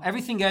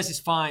 Everything else is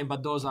fine,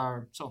 but those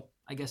are, so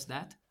I guess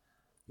that.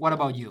 What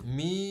about you?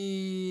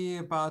 Me,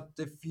 about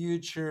the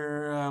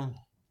future,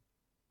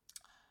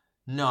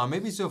 no,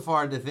 maybe so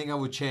far the thing I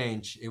would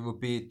change, it would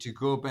be to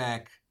go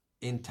back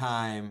in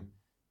time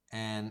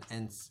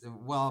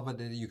but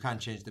you can't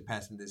change the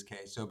past in this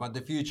case. So about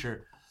the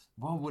future,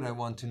 what would I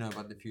want to know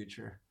about the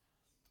future?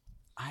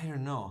 I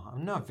don't know.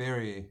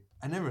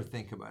 I never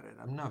think about it.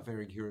 I'm not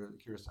very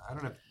curious. I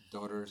don't have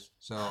daughters,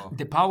 so.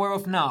 The Power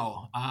of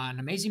Now, an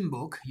amazing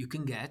book you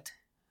can get,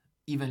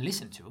 even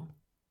listen to,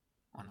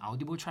 on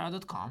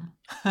audibletrial.com.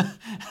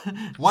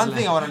 One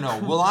thing I want to know,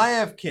 will I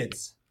have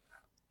kids?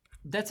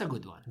 That's a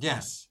good one.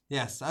 Yes.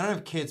 I don't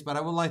have kids, but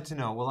I would like to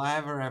know, will I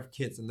ever have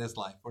kids in this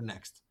life or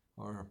next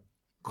or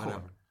whatever?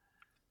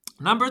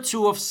 Cool. Number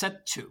 2 of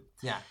set 2.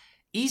 Yeah.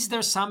 Is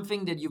there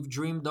something that you've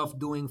dreamed of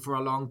doing for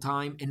a long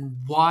time, and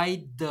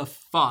why the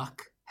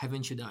fuck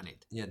haven't you done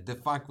it? Yeah, the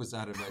fuck was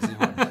added by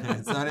Simon.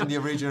 It's not in the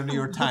original New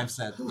York Times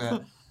set.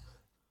 But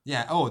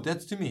yeah,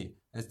 that's to me.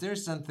 Is there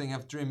something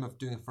I've dreamed of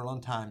doing for a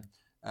long time?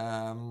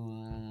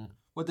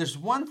 Well, there's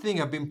one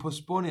thing I've been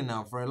postponing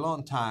now for a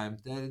long time.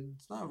 That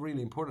it's not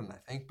really important, I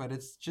think, but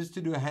it's just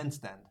to do a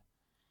handstand.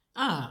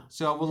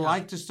 So I would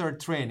like to start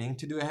training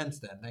to do a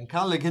handstand, and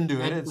Kalle can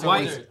do it. It's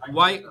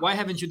Why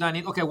haven't you done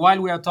it? Okay, while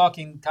we are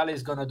talking, Kalle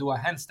is gonna do a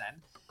handstand.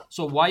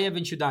 So why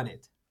haven't you done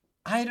it?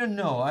 I don't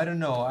know.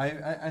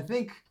 I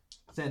think.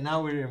 So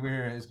now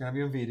we're. It's gonna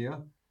be on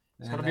video.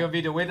 It's gonna be on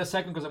video. Wait a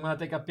second, because I'm gonna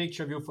take a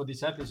picture of you for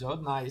this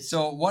episode. Nice.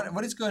 So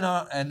what is going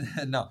on? And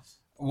no,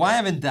 why I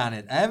haven't done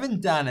it? I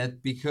haven't done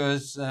it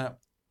because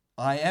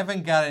I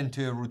haven't got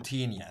into a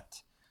routine yet.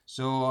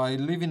 So I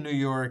live in New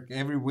York.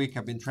 Every week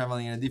I've been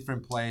traveling in a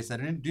different place. I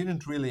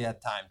didn't really have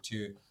time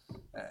to.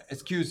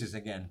 Excuses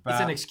again. But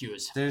it's an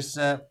excuse. There's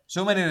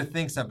so many other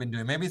things I've been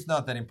doing. Maybe it's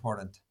not that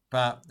important,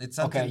 but it's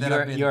something that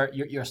I've been.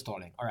 You're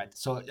stalling. All right.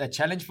 So a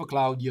challenge for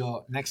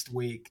Claudio. Next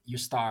week you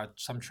start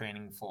some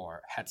training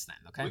for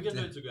headstand. Okay. We can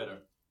do it together.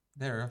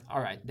 There. All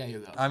right. There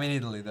you go. I'm in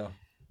Italy though.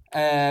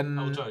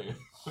 I'll tell you.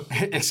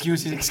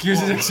 Excuses.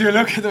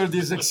 Look at all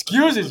these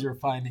excuses you're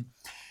finding.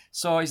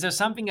 So is there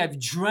something I've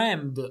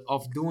dreamed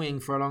of doing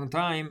for a long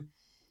time?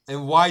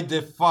 And why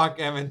the fuck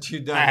haven't you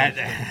done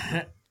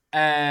it?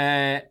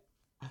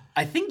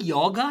 I think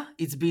yoga.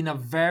 It's been a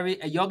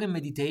yoga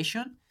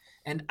meditation.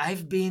 And I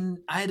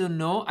don't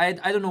know. I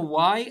don't know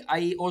why.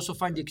 I also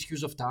find the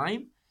excuse of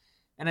time.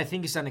 And I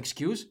think it's an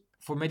excuse.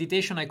 For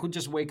meditation, I could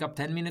just wake up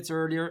 10 minutes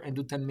earlier and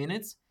do 10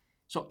 minutes.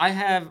 So I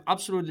have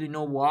absolutely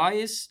no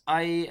whys.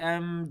 I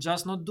am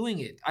just not doing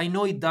it. I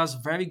know it does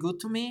very good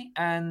to me,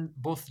 and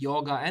both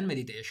yoga and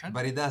meditation.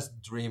 But it does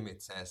dream,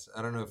 it says.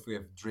 I don't know if we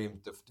have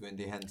dreamed of doing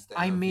the handstand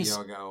I of miss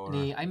yoga or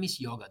I miss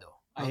yoga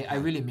though. Okay. I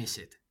really miss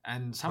it.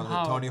 And from the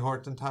somehow Tony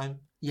Horton time.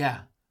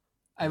 yeah,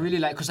 I really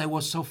like because I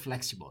was so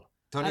flexible.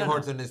 Tony I don't know.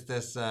 Horton is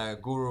this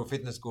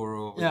fitness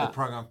guru with Yeah. the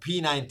program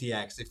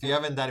P90X. If you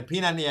haven't done it,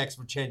 P90X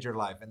will change your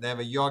life. And they have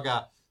a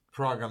yoga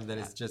program that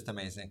is just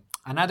amazing.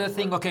 Another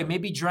thing, okay,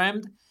 maybe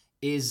dreamed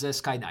is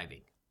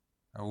skydiving,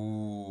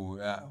 Oh,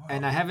 yeah. Wow.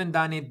 and I haven't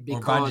done it or bungee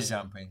because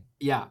jumping.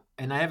 yeah,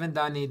 and I haven't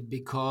done it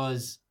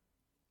because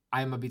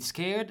I'm a bit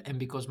scared, and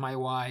because my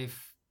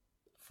wife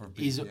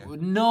is you.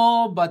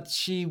 no, but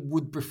she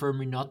would prefer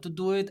me not to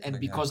do it, and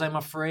Okay. because I'm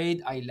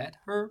afraid, I let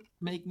her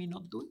make me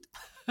not do it.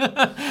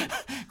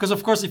 Because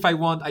of course, if I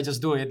want, I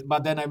just do it.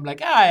 But then I'm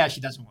like, yeah,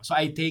 she doesn't want. So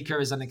I take her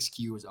as an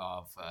excuse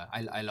of,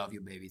 I love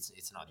you, baby.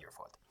 It's not your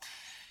fault.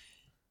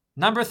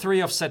 Number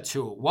 3 of set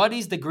 2. What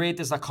is the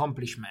greatest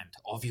accomplishment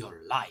of your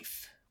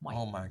life?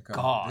 Oh my God.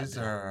 God. These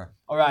are...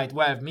 All right.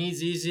 Well, me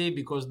is easy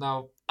because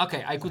now,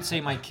 okay, I could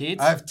say my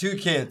kids. I have 2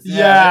 kids.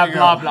 Yeah, there you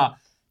blah, go. blah.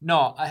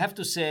 No, I have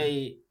to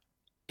say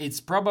it's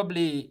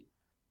probably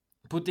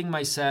putting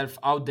myself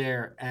out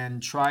there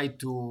and try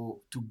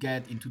to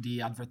get into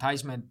the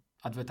advertisement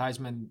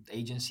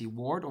agency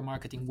world or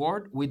marketing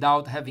world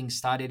without having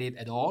studied it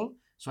at all.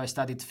 So I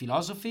studied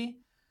philosophy,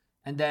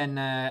 and then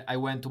I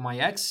went to my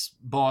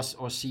ex-boss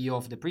or CEO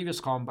of the previous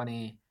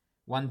company.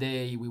 One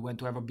day we went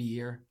to have a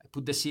beer. I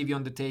put the CV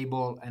on the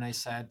table and I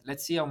said,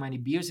 let's see how many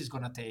beers it's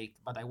going to take,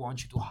 but I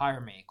want you to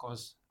hire me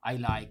because I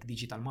like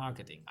digital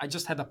marketing. I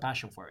just had a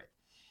passion for it.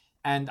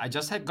 And I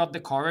just had got the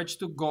courage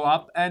to go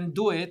up and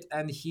do it.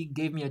 And he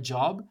gave me a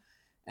job.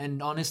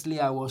 And honestly,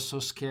 I was so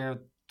scared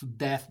to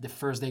death the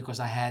first day because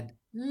I had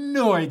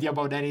no idea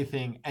about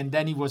anything. And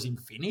then it was in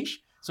Finnish.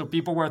 So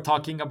people were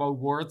talking about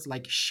words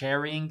like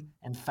sharing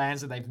and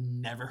fans that I've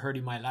never heard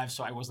in my life.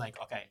 So I was like,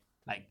 okay,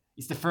 like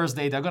it's the first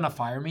day, they're going to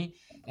fire me.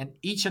 And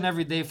each and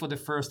every day for the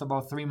first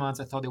about 3 months,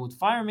 I thought they would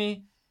fire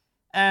me.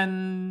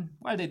 And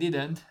well, they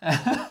didn't.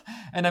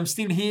 And I'm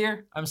still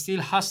here. I'm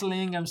still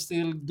hustling. I'm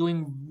still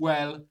doing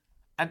well.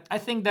 And I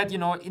think that,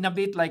 in a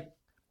bit like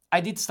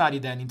I did study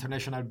then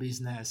international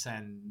business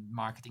and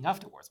marketing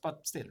afterwards.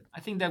 But still, I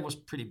think that was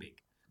pretty big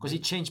because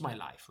it changed my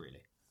life,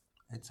 really.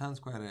 It sounds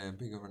quite a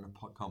big of an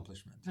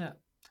accomplishment. Yeah.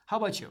 How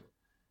about you?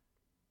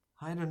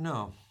 I don't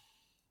know.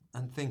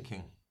 I'm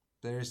thinking.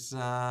 There's,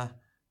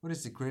 what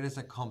is the greatest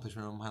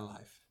accomplishment of my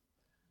life?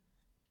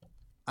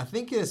 I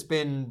think it's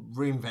been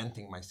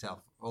reinventing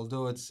myself.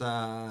 Although it's,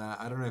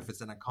 I don't know if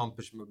it's an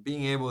accomplishment.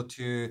 Being able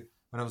to,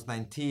 when I was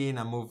 19,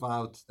 I moved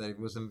out. That it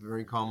wasn't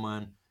very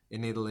common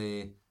in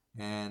Italy.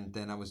 And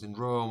then I was in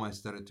Rome. I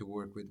started to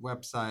work with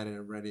website and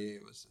already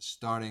it was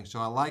starting. So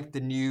I like the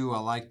new. I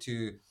like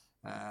to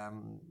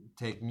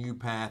take new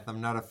path.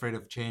 I'm not afraid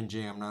of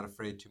changing. I'm not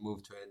afraid to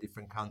move to a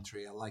different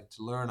country. I like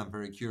to learn. I'm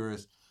very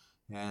curious.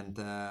 And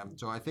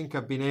so I think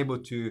I've been able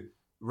to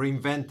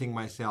reinventing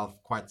myself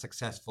quite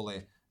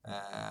successfully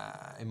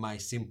in my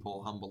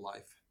simple, humble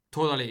life.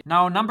 Totally.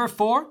 Now, number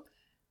 4,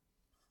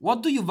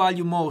 what do you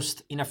value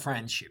most in a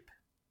friendship,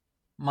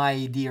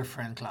 my dear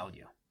friend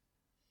Claudio?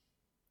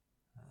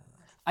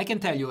 I can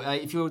tell you,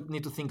 if you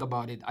need to think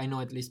about it, I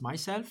know at least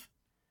myself.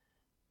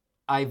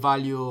 I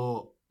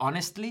value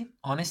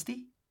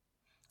honesty.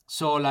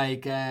 So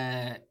like,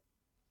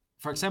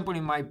 for example,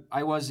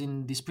 I was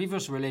in this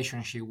previous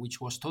relationship,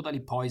 which was totally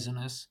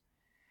poisonous.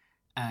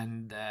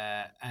 And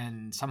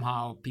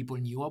somehow people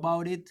knew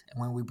about it.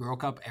 And when we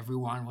broke up,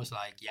 everyone was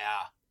like,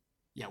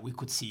 yeah, we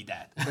could see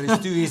that. But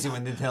it's too easy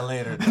when they tell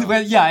later. Though.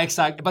 Well, yeah,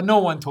 exactly. But no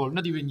one told,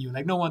 not even you.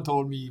 Like no one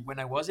told me when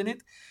I was in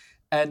it.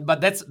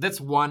 But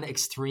that's one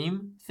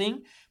extreme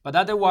thing. But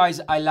otherwise,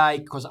 I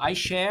like, because I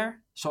share.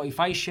 So if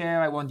I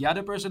share, I want the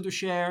other person to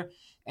share.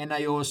 And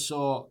I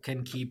also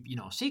can keep,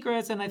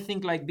 secrets. And I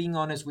think like being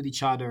honest with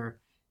each other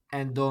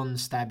and don't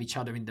stab each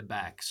other in the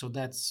back. So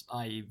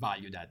I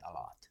value that a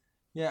lot.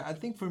 Yeah, I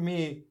think for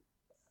me,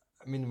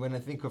 when I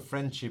think of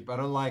friendship, I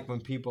don't like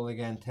when people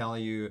again tell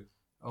you,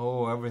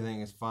 oh, everything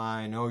is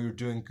fine. Oh, you're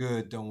doing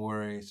good. Don't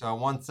worry. So I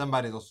want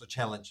somebody to also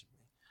challenge me.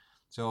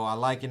 So I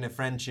like in a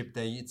friendship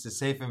that it's a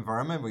safe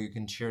environment where you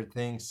can share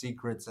things,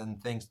 secrets,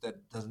 and things that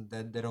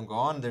they don't go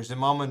on. There's a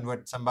moment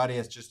where somebody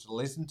has just to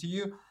listen to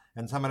you,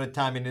 and some of the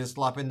time it is a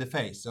slap in the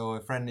face. So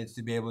a friend needs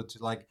to be able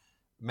to like,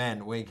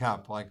 man, wake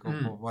up. Like,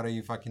 what are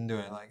you fucking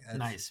doing? Like,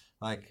 Nice.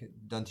 Like,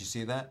 don't you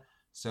see that?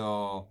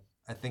 So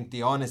I think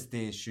the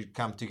honesty should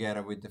come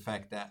together with the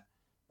fact that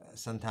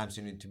sometimes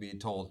you need to be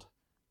told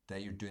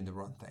that you're doing the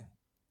wrong thing.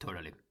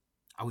 Totally.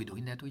 Are we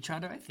doing that to each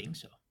other? I think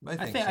so. I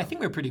I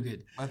think we're pretty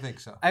good. I think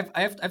so. I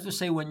have to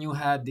say, when you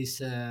had this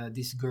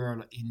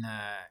girl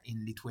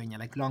in Lithuania,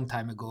 like long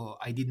time ago,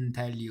 I didn't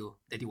tell you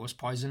that it was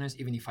poisonous,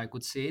 even if I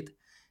could see it.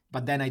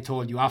 But then I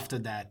told you after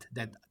that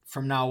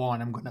from now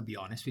on, I'm going to be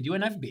honest with you.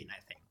 And I've been,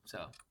 I think.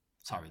 So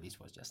sorry, this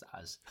was just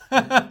us,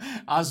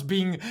 us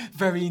being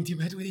very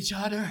intimate with each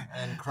other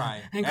And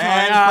crying. and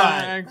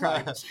crying. And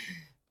crying.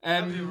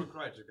 Have you ever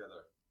cried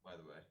together, by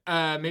the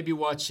way? Maybe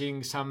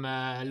watching some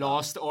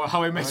Lost or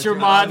How I Met Met Your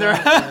Your Mother.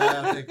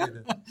 Yeah, I think it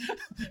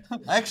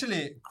is.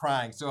 Actually,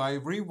 crying. So I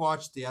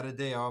rewatched the other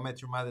day How I Met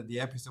Your Mother,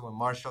 the episode when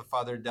Marshall's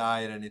father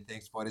died, and he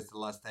thinks, what is the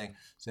last thing?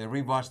 So I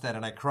rewatched that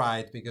and I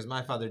cried because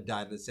my father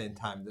died at the same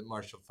time that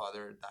Marshall's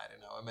father died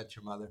in How I Met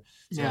Your Mother.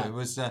 So Yeah. it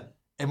was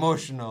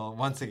emotional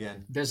once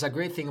again. There's a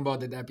great thing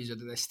about that episode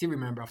that I still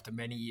remember after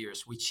many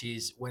years, which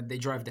is when they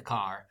drive the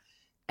car,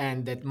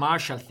 and that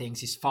Marshall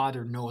thinks his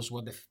father knows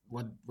what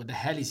the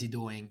hell is he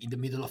doing in the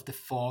middle of the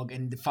fog,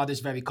 and the father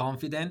is very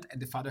confident,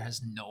 and the father has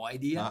no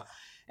idea.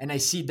 And I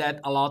see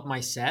that a lot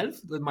myself.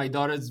 With my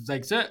daughter's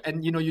like, "Sir,"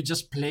 and you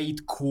just play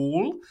it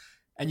cool,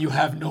 and you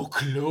have no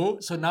clue.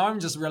 So now I'm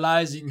just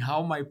realizing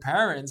how my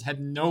parents had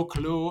no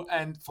clue,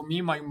 and for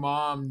me, my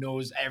mom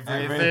knows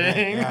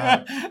everything,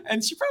 yeah.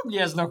 and she probably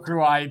has no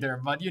clue either.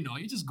 But you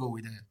just go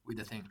with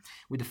the thing,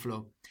 with the flow.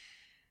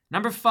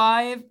 Number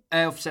 5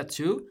 of set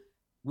 2.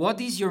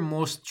 What is your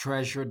most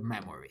treasured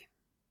memory?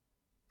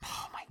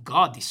 Oh my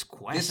God, these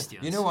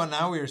questions. You know what?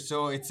 Now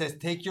it says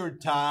take your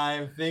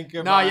time, think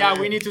about No, yeah, it.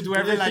 we need to do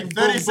Give it everything. like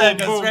 30 Boom,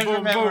 seconds, boom, treasure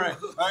boom, memory.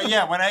 boom. Oh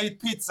yeah, when I ate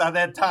pizza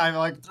that time,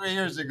 like 3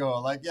 years ago.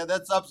 Like, yeah,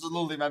 that's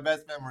absolutely my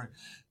best memory.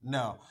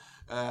 No.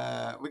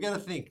 We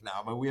gotta think now,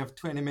 but we have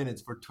 20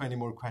 minutes for 20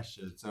 more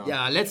questions. So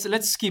Yeah,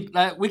 let's skip.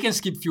 We can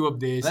skip few of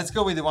these. let's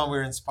go with the one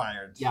we're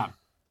inspired. Yeah.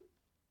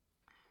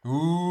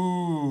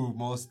 Ooh,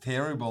 most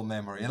terrible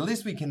memory. At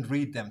least we can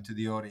read them to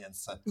the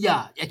audience.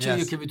 Yeah, actually, you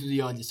Yes. give it to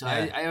the audience. So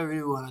Yeah. I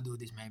really want to do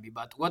this maybe.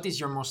 But what is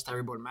your most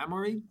terrible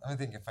memory? I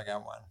think if I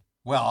got one.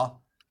 Well,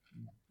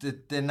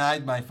 the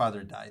night my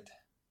father died,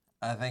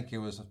 I think it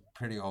was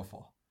pretty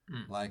awful.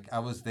 Like, I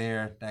was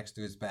there next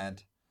to his bed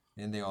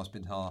in the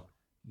hospital.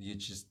 You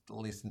just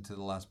listen to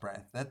the last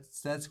breath.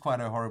 That's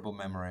quite a horrible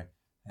memory.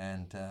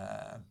 And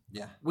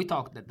yeah. We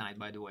talked that night,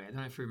 by the way. I don't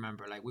know if you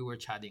remember. Like we were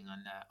chatting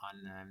on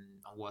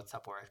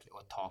WhatsApp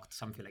or talked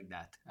something like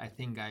that. I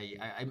think I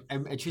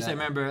at least I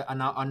remember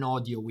an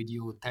audio with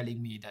you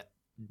telling me that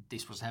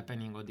this was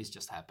happening or this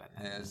just happened.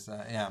 Yes,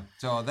 yeah.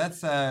 So that's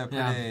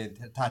pretty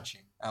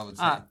touching, I would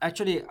say.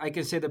 Actually, I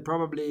can say that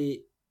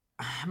probably,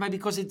 but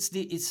because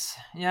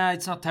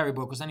it's not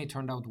terrible because then it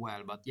turned out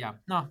well. But yeah,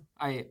 no,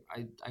 I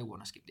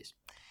want to skip this.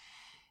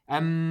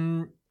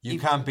 You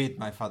can't beat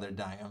my father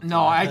dying.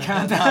 No, I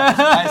can't.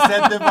 I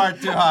set the bar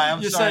too high.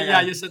 I'm sorry.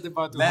 You set the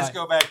bar too Let's high.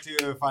 go back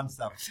to fun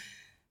stuff.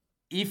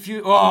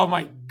 Oh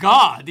my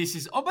God, this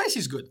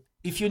is good.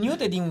 If you knew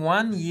that in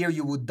 1 year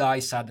you would die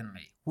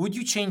suddenly, would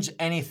you change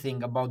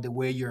anything about the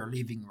way you're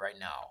living right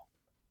now?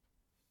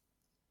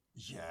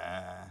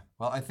 Yeah.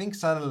 Well, I think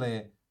suddenly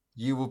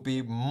you will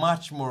be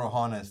much more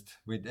honest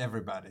with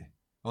everybody.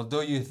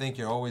 Although you think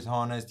you're always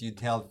honest, you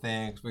tell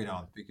things. We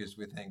don't, because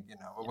we think,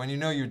 but when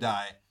you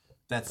die,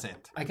 that's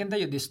it. I can tell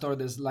you this story.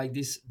 There's like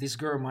this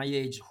girl my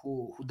age who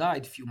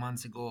died a few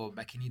months ago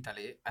back in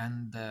Italy,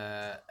 and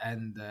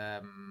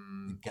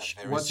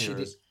what she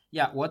did.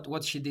 Yeah,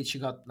 what she did, she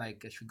got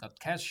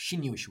cancer. She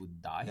knew she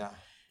would die. Yeah.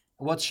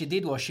 What she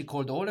did was she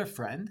called all her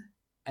friends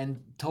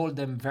and told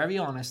them very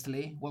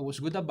honestly what was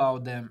good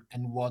about them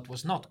and what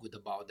was not good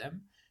about them,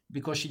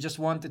 because she just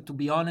wanted to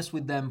be honest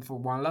with them for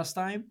one last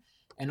time.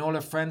 And all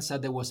her friends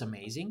said that was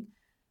amazing.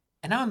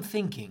 And now I'm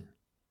thinking,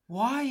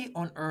 why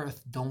on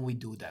earth don't we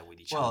do that with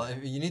each other?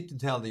 Well, you need to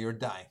tell that you're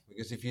dying,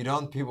 because if you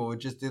don't, people would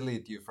just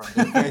delete you from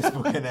their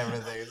Facebook and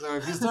everything. So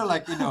if you start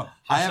like,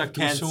 I have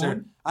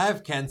cancer, I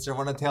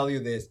want to tell you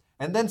this.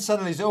 And then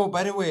suddenly say, oh,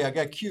 by the way, I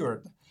got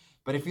cured.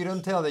 But if you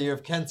don't tell that you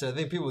have cancer, I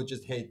think people would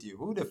just hate you.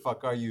 Who the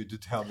fuck are you to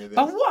tell me this?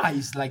 But why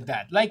is like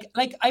that? Like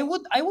I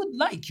would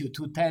like you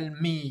to tell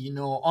me,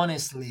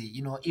 honestly,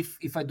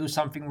 if I do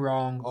something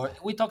wrong, or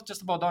we talk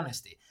just about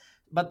honesty.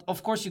 But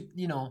of course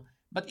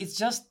but it's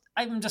just,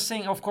 I'm just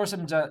saying, of course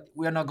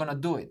we are not gonna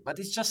do it. But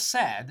it's just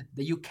sad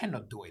that you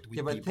cannot do it with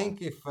people. But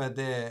think if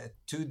the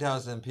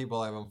 2,000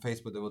 people I have on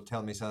Facebook that will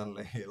tell me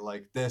suddenly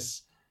like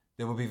this,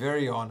 they will be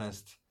very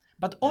honest.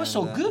 But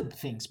also good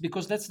things,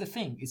 because that's the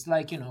thing. It's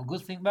like,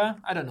 good thing, but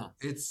I don't know.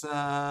 It's,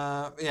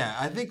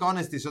 I think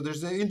honesty. So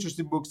there's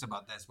interesting books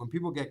about this. When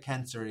people get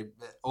cancer,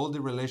 all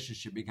the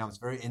relationship becomes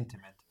very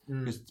intimate.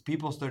 Because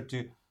people start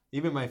to,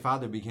 even my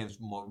father became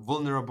more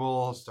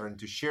vulnerable, starting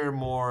to share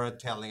more,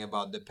 telling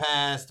about the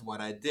past,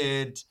 what I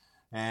did.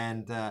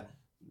 And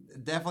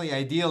definitely,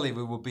 ideally,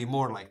 we would be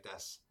more like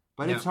this.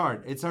 But it's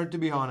hard. It's hard to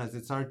be honest.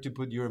 It's hard to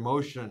put your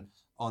emotion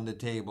on the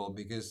table,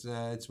 because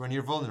it's when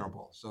you're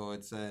vulnerable. So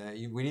it's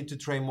we need to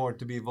train more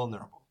to be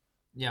vulnerable.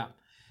 Yeah.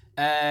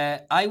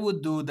 I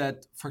would do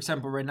that, for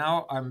example, right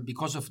now,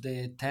 because of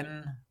the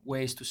 10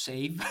 ways to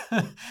save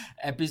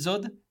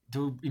episode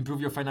to improve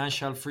your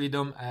financial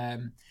freedom,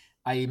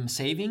 I'm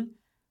saving.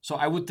 So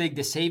I would take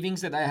the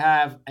savings that I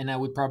have and I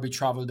would probably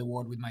travel the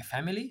world with my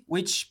family,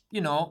 which,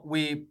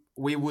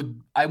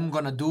 I'm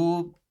going to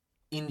do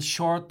in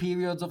short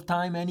periods of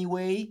time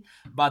anyway.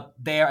 But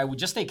there I would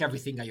just take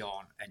everything I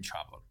own and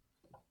travel.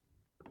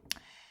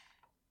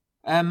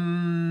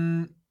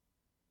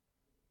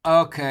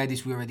 Okay,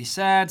 this we already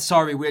said.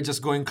 Sorry, we're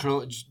just going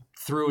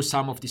through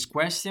some of this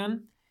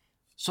question.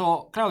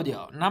 So,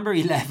 Claudio, number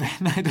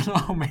 11. I don't know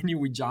how many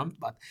we jumped,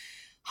 but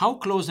how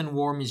close and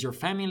warm is your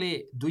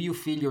family? Do you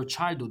feel your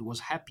childhood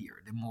was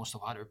happier than most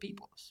of other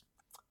people's?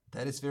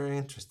 That is very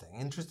interesting.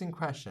 Interesting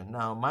question.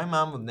 Now, my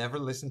mom would never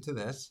listen to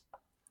this.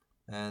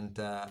 And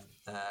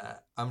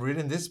I'm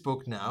reading this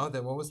book now.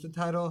 What was the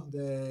title?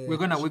 We're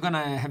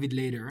gonna have it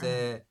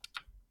later.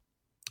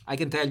 I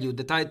can tell you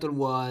the title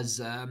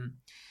was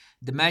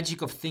The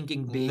Magic of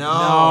Thinking Big.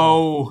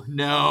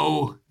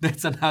 No,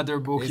 that's another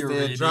book you're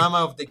reading. It's the Drama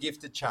of the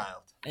Gifted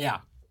Child. Yeah.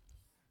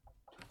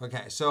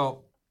 Okay,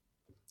 so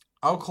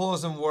how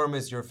close and warm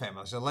is your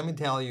family? So let me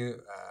tell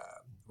you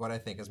what I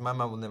think, as my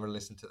mom will never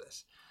listen to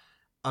this.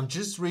 I'm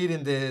just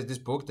reading this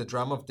book, The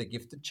Drama of the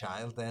Gifted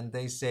Child, and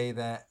they say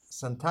that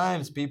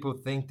sometimes people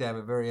think they have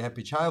a very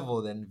happy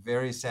childhood and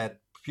very sad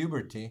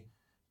puberty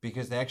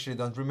because they actually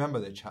don't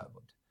remember their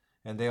childhood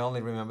and they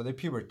only remember their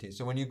puberty.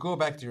 So when you go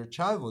back to your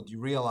childhood,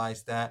 you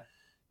realize that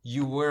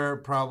you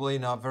were probably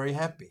not very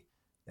happy.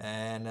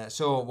 And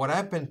so what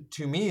happened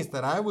to me is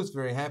that I was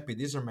very happy.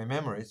 These are my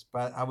memories,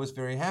 but I was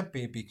very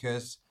happy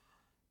because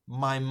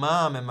my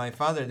mom and my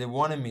father, they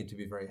wanted me to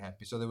be very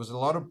happy. So there was a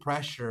lot of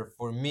pressure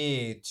for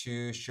me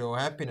to show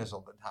happiness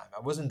all the time.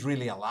 I wasn't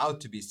really allowed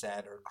to be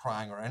sad or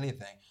crying or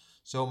anything.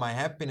 So my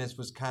happiness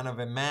was kind of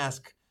a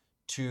mask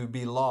to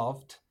be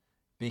loved,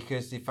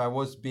 because if I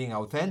was being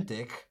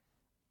authentic,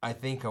 I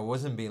think I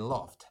wasn't being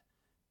loved,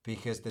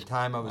 because the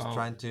time I was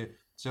trying to...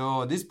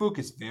 So this book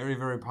is very,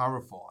 very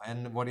powerful.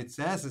 And what it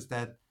says is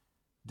that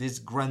this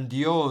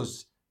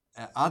grandiose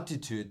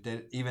attitude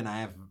that even I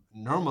have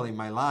normally in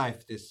my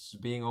life, this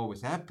being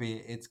always happy,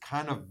 it's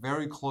kind of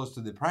very close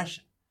to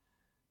depression.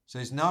 So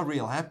it's not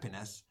real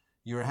happiness.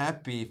 You're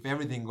happy if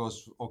everything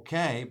goes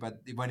okay, but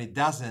when it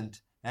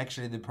doesn't,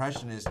 actually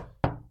depression is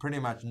pretty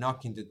much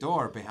knocking the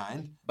door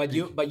behind. But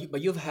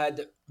you've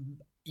had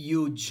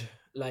huge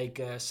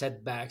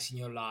setbacks in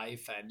your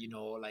life, and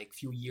like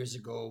few years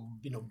ago,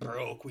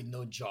 broke with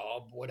no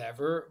job,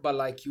 whatever. But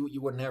like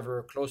you were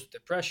never close to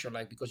depression,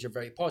 like because you're a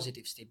very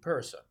positive still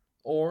person.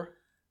 Or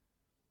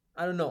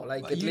I don't know,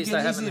 like at you least can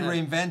I haven't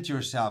easily reinvent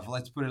yourself,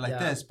 let's put it like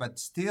this, but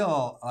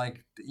still,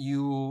 like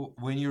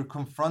when you're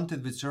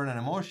confronted with certain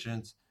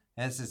emotions,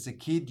 as a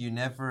kid, you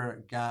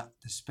never got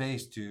the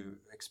space to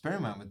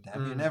experiment with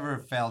them. You never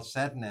felt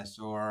sadness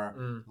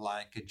or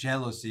like a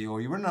jealousy, or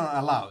you were not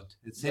allowed.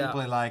 It's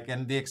simply like,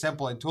 and the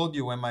example I told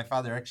you when my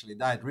father actually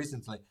died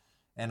recently,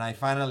 and I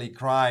finally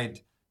cried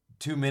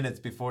 2 minutes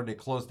before they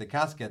closed the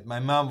casket, my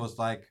mom was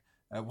like,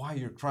 why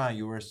you're crying?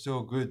 You were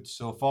so good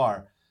so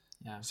far.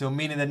 Yeah. So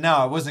meaning that now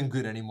I wasn't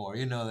good anymore,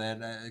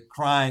 that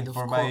crying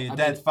for my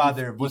dead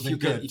father wasn't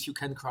good. If you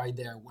can cry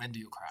there, when do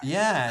you cry?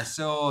 Yeah,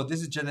 so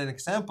this is just an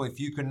example. If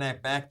you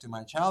connect back to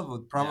my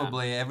childhood,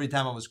 probably every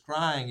time I was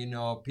crying,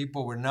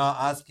 people were not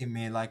asking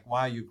me like,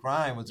 why are you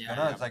crying? What's going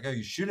on? It's like, oh,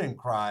 you shouldn't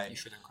cry. You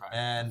shouldn't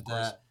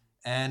cry.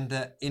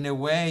 And in a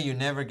way, you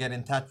never get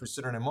in touch with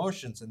certain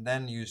emotions, and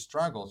then you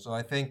struggle. So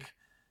I think,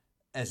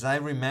 as I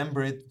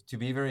remember it, to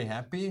be very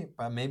happy,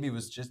 but maybe it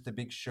was just a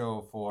big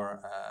show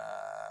for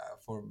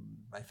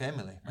my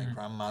family, my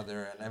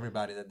grandmother and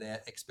everybody, that they had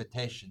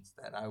expectations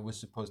that I was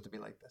supposed to be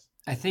like this.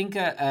 I think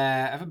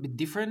I have a bit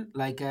different.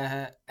 Like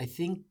I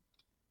think,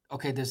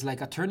 okay, there's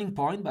like a turning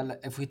point, but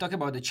if we talk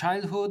about the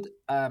childhood,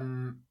 I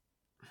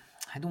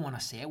don't want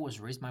to say I was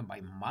raised by my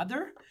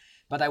mother,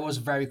 but I was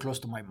very close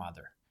to my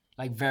mother.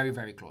 Like very,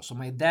 very close. So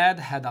my dad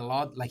had a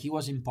lot, like he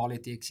was in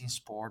politics, in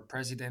sport,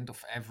 president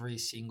of every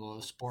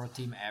single sport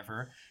team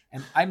ever.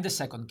 And I'm the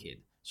second kid.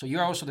 So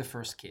you're also the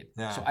first kid.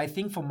 Yeah. So I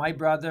think for my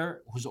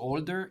brother, who's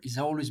older, it's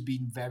always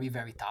been very,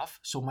 very tough.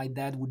 So my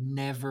dad would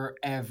never,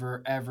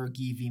 ever, ever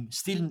give him,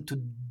 still to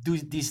do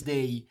this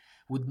day,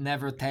 would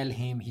never tell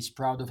him he's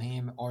proud of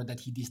him or that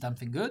he did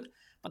something good.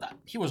 But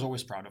he was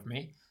always proud of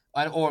me.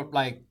 Or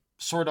like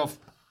sort of,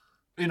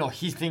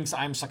 he thinks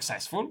I'm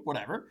successful,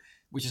 whatever,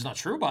 which is not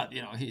true, but,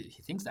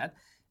 he thinks that.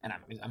 And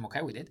I'm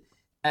okay with it.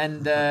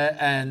 And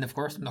and of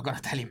course, I'm not going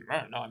to tell him,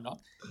 no, I'm not.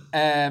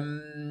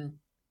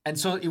 And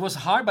so it was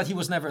hard, but he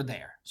was never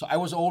there. So I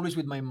was always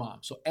with my mom.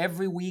 So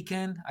every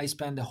weekend, I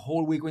spent the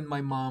whole week with my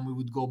mom. We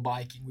would go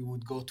biking. We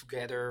would go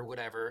together,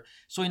 whatever.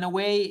 So in a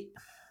way,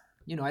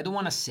 I don't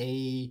want to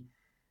say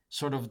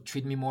sort of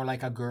treat me more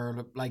like a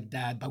girl like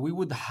that, but we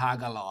would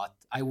hug a lot.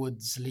 I would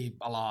sleep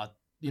a lot,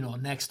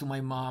 next to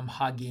my mom,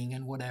 hugging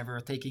and whatever,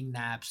 taking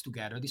naps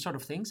together, these sort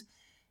of things.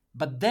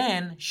 But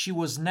then she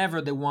was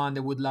never the one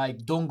that would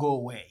like, don't go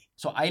away.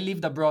 So I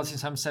lived abroad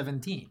since I'm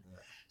 17.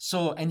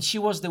 So, and she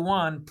was the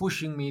one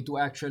pushing me to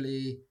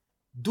actually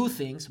do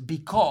things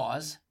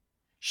because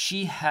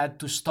she had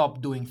to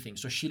stop doing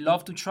things. So she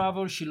loved to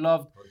travel. She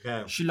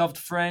loved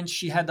French.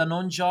 She had an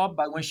own job,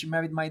 but when she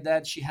married my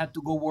dad, she had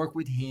to go work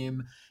with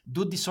him,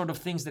 do these sort of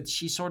things that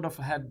she sort of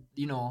had,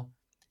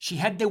 she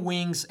had the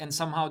wings, and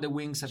somehow the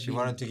wings have She been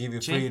wanted to give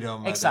you changed. freedom.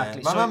 and,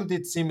 Exactly. my So- mom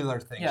did similar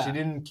things. Yeah. She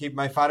didn't keep.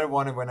 My father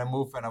wanted when I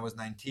moved when I was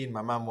 19.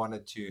 My mom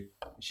wanted to.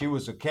 She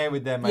was okay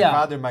with that. My Yeah.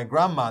 father, my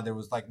grandmother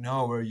was like, "No,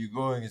 where are you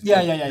going? It's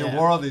Yeah, like, yeah, The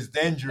yeah. world is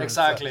dangerous.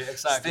 Exactly.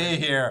 Stay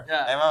here."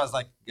 Yeah. And I was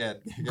like, "Get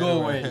Go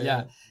away,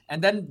 yeah. And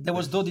then there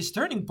was though this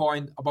turning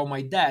point about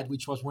my dad,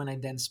 which was when I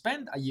then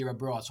spent a year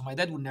abroad. So my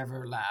dad would never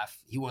laugh.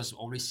 He was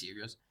always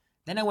serious.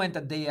 Then I went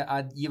a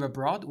year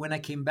abroad. When I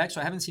came back, so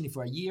I haven't seen him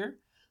for a year.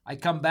 I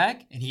come back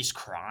and he's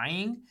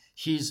crying.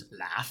 He's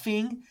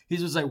laughing. He's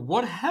just like,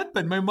 what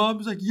happened? My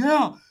mom's like,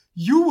 yeah,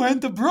 you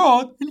went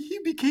abroad and he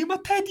became a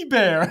teddy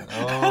bear.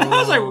 And I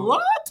was like, Oh.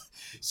 what?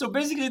 So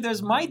basically,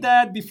 there's my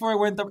dad before I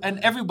went up, and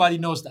everybody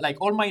knows that. Like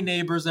all my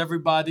neighbors,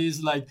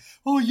 everybody's like,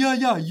 "Oh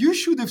yeah, you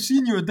should have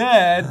seen your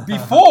dad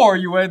before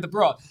you went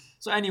abroad."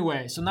 So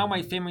anyway, so now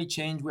my family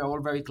changed. We are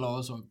all very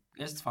close, so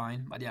it's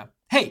fine. But yeah,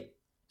 hey,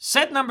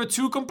 set number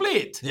 2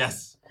 complete.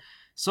 Yes.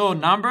 So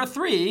number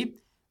 3,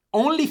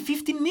 only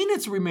 15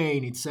 minutes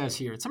remain. It says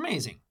here. It's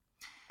amazing.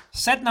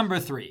 Set number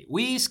 3.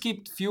 We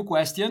skipped few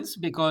questions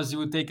because it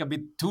would take a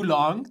bit too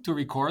long to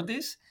record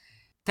this.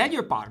 Tell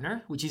your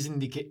partner, which is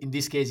in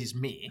this case is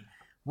me,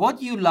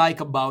 what you like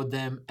about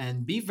them,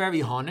 and be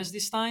very honest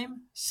this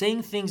time,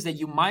 saying things that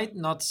you might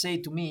not say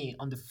to me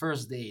on the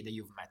first day that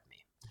you've met me.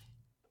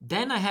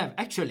 Then I have,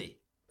 actually,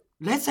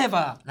 let's have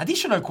an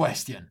additional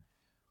question.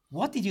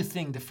 What did you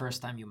think the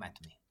first time you met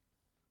me?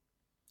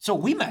 So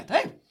we met.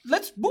 Hey,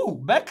 let's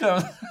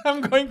background.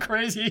 I'm going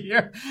crazy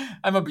here.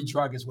 I'm a bit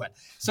drunk as well.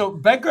 So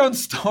background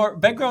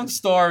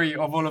story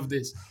of all of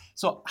this.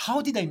 So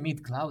how did I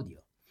meet Claudio?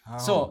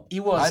 So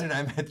it was. How did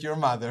I met your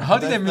mother? How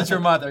did I meet your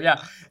mother?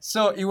 Yeah.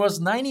 So it was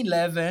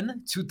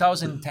 9/11,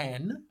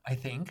 2010, I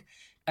think,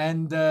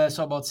 and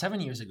so about 7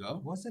 years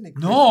ago. Wasn't it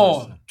No,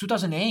 Christmas?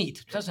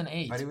 2008.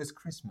 2008. But it was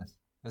Christmas.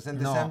 Was it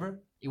in No.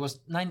 December? It was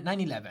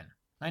 9/11.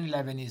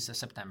 9/11 is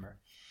September.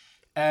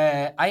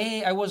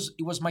 It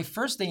was my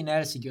first day in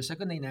Helsinki, or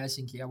second day in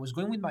Helsinki. I was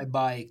going with my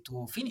bike to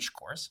a Finnish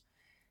course,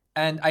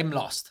 and I'm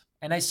lost.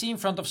 And I see in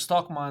front of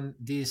Stockmann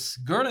this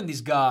girl and this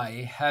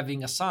guy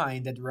having a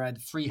sign that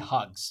read free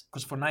hugs.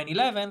 Because for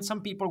 9/11,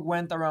 some people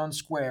went around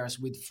squares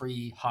with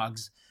free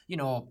hugs,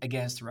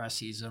 against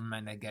racism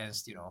and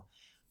against,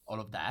 all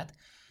of that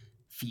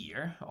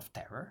fear of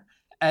terror.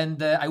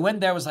 And I went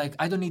there, I was like,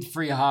 I don't need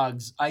free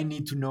hugs. I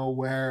need to know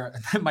where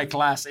my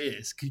class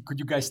is. Could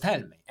you guys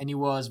tell me? And it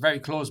was very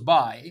close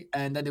by.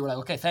 And then they were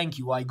like, okay, thank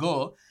you. I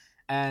go.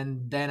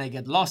 And then I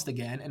get lost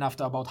again. And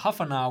after about half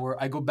an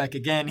hour, I go back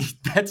again in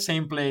that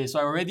same place. So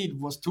I already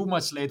was too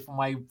much late for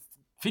my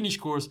Finnish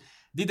course.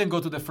 Didn't go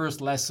to the first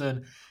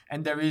lesson.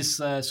 And there is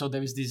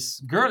this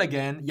girl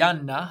again,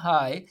 Janna,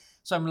 hi.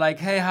 So I'm like,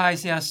 hey, hi,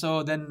 yeah.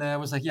 So then I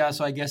was like, yeah,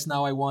 so I guess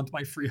now I want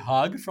my free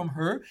hug from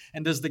her.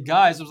 And there's the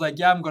guy. So I was like,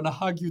 yeah, I'm going to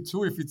hug you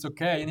too if it's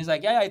okay. And he's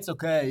like, yeah, it's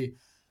okay.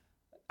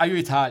 Are you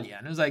Italian?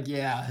 I was like,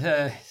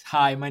 yeah.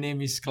 Hi, my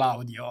name is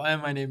Claudio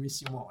and my name is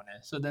Simone.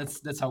 So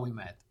that's how we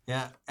met.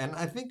 Yeah, and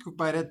I think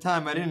by that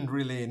time I didn't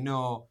really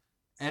know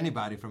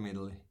anybody from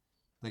Italy.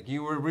 Like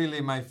you were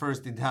really my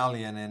first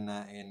Italian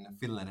in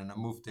Finland, and I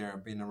moved there.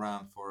 I've been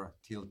around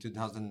till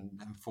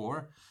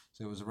 2004,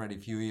 so it was already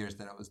a few years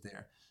that I was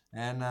there.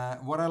 And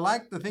what I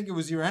liked, I think it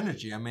was your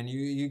energy. I mean,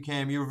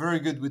 you were very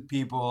good with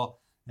people,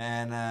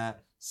 and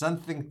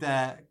something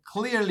that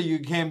clearly you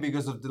came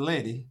because of the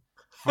lady.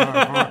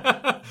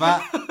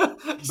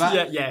 But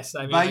yeah, yes,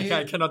 I mean,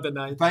 I cannot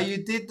deny it. But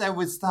you did that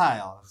with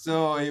style,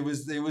 so it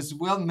was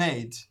well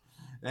made,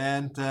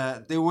 and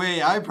the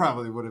way I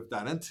probably would have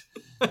done it,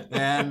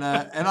 and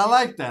I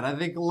like that. I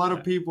think a lot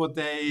of people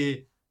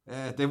they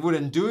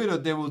wouldn't do it, or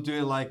they will do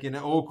it like in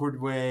an awkward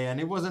way, and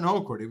it wasn't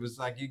awkward. It was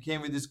like you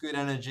came with this good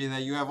energy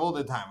that you have all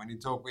the time when you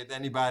talk with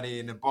anybody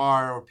in a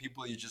bar or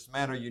people you just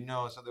met or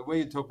So the way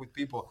you talk with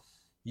people,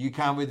 you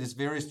come with this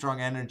very strong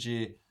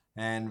energy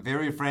and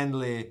very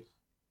friendly.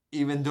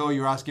 Even though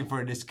you're asking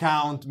for a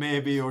discount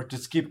maybe or to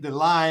skip the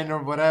line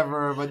or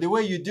whatever, but the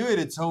way you do it,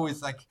 it's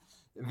always like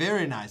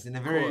very nice in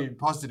a very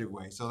positive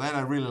way. So that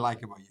I really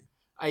like about you.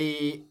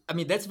 I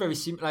mean, that's very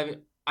simple.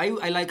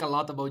 I like a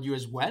lot about you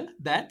as well,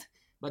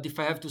 but if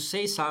I have to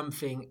say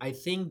something, I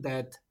think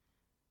that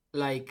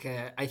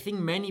I think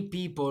many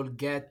people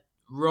get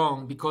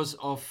wrong because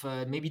of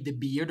maybe the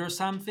beard or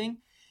something.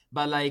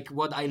 But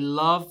what I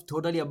love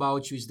totally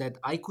about you is that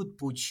I could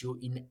put you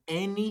in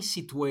any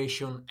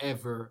situation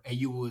ever and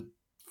you would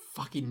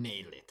fucking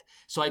nail it.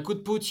 So I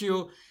could put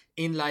you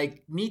in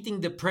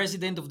meeting the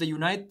president of the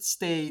United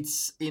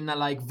States in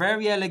a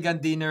very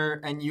elegant dinner,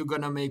 and you're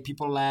gonna make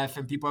people laugh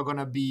and people are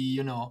gonna be,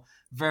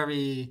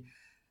 very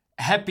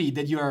happy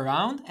that you're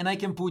around. And I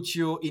can put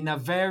you in a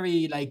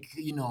very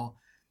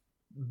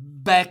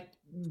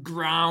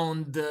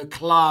background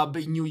club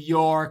in New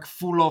York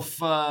full of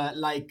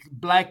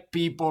black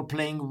people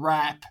playing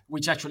rap,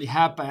 which actually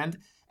happened,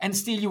 and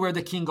still you were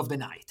the king of the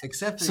night.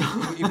 Except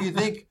if you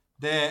think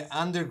the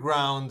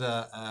underground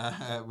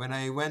when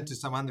I went to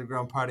some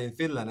underground party in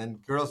Finland, and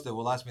girls that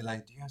will ask me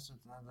like, "Do you have some?"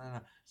 I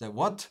say,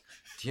 "What?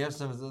 Do you have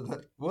some?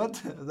 What?"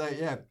 I was like,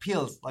 "Yeah,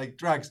 pills, like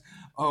drugs."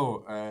 Oh,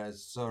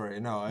 sorry,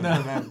 no, I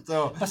don't have.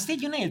 So, But still,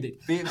 you nailed it.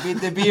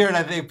 with the beard,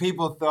 I think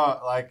people thought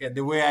like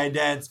the way I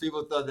danced,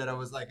 people thought that I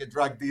was like a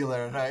drug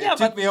dealer. And Yeah, it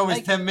took but, me almost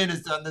like- 10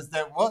 minutes to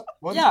understand what.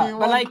 What do Yeah, you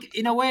but want? like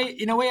in a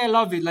way, I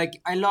love it. Like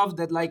I love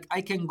that. Like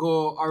I can go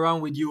around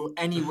with you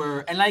anywhere,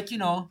 and like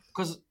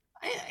because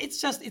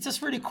it's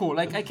just really cool.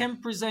 Like I can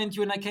present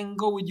you, and I can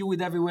go with you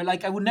with everywhere.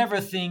 Like I would never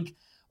think,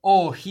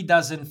 oh, he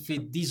doesn't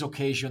fit this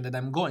occasion that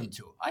I'm going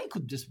to. I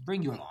could just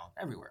bring you along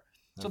everywhere.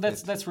 So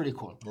that's really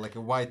cool. Like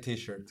a white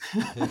T-shirt,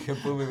 you can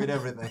put me with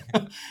everything.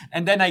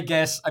 And then I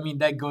guess, I mean,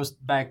 that goes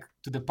back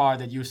to the part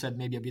that you said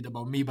maybe a bit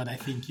about me, but I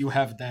think you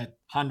have that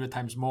 100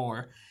 times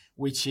more,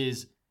 which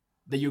is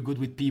that you're good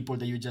with people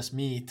that you just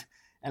meet.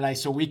 And like,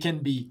 so we can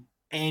be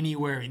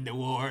anywhere in the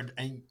world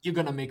and you're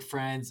going to make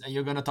friends and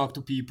you're going to talk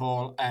to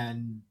people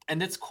and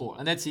that's cool.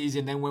 And that's easy.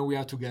 And then when we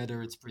are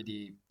together, it's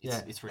really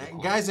And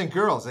cool. guys and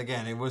girls,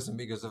 again, it wasn't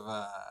because of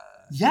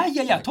Yeah,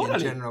 like totally. in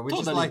general, we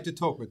totally. just like to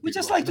talk with people. We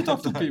just like to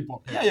talk to people.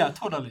 Yeah,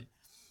 totally.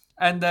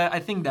 And I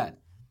think that.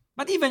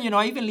 But even,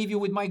 I even leave you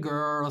with my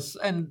girls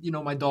and,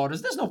 my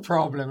daughters. There's no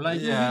problem.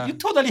 Like, you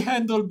totally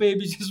handle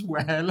babies as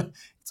well.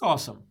 It's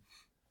awesome.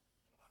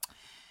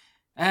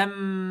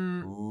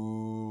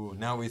 Ooh,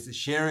 now we're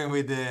sharing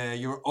with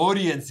your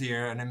audience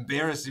here an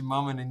embarrassing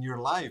moment in your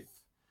life.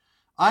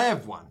 I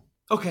have one.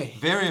 Okay.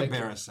 Very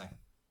embarrassing.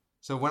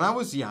 So when I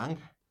was young,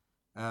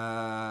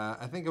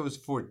 I think I was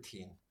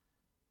 14.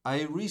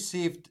 I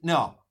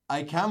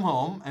come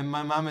home and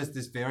my mom has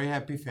this very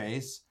happy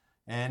face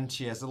and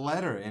she has a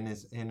letter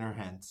in her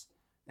hands.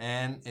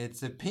 And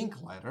it's a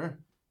pink letter.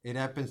 It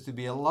happens to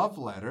be a love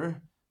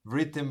letter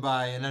written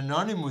by an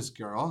anonymous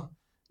girl.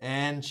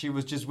 And she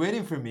was just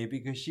waiting for me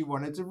because she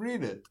wanted to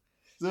read it.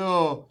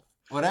 So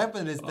what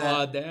happened is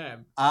that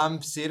damn.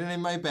 I'm sitting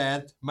in my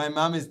bed. My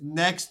mom is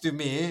next to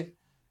me.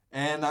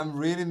 And I'm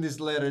reading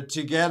this letter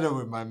together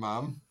with my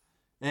mom.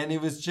 And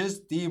it was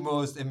just the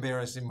most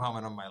embarrassing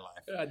moment of my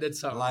life. Yeah, that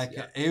sounds Like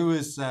it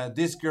was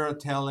this girl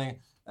telling,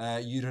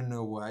 you don't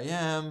know who I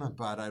am,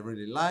 but I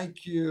really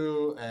like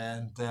you.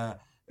 And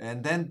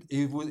then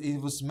it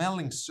was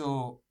smelling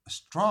so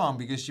strong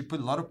because she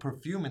put a lot of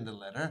perfume in the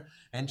letter.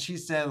 And she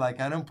said, like,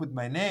 I don't put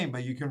my name,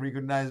 but you can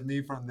recognize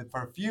me from the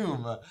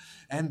perfume.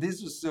 And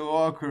this was so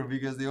awkward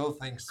because the whole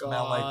thing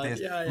smelled like this.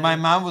 Yeah. My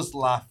mom was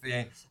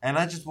laughing and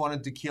I just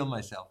wanted to kill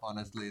myself,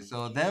 honestly.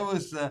 So that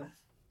was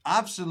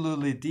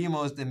absolutely the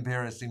most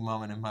embarrassing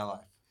moment in my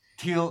life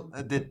till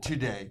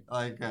today.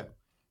 Like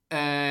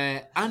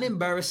an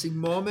embarrassing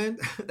moment.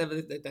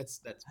 That's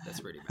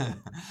really bad.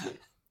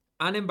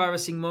 An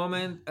embarrassing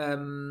moment.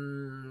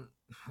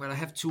 Well, I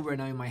have two right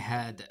now in my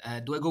head.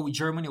 Do I go with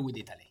Germany or with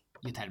Italy?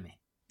 You tell me.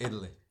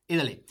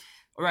 Italy.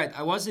 All right.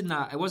 I was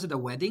at a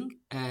wedding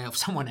of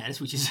someone else,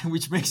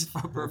 which makes it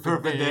for a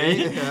perfect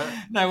day.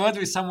 Yeah. No, I was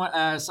with someone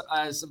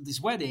this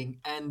wedding,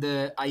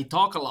 and I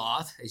talk a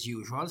lot as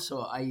usual.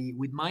 So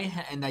with my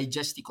hand, and I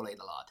gesticulate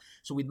a lot.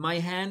 So with my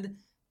hand,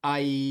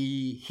 I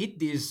hit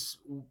this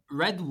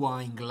red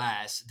wine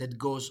glass that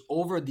goes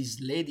over this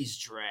lady's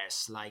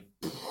dress, like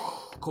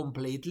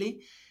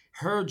completely.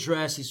 Her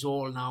dress is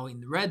all now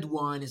in red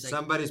wine. It's like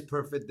Somebody's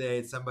perfect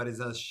day, somebody's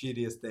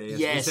shittiest day. As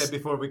Yes. we said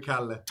before, we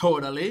call it.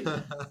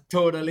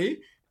 totally.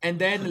 And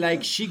then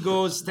like she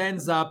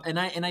stands up, and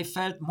I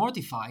felt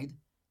mortified,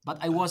 but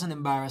I wasn't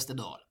embarrassed at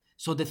all.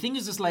 So the thing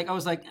is just like I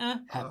was like,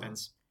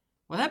 happens.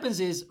 What happens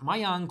is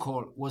my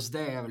uncle was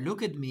there,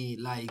 look at me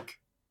like,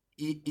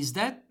 is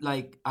that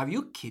like, are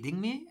you kidding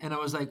me? And I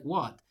was like,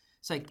 what?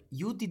 It's like,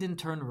 you didn't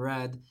turn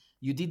red.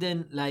 You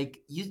didn't like,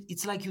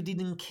 it's like you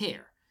didn't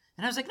care.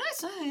 And I was like,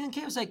 nice, I didn't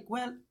care. I was like,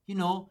 well,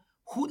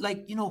 who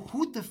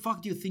the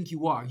fuck do you think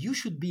you are? You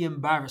should be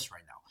embarrassed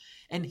right now.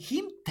 And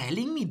him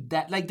telling me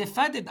that, like the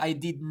fact that I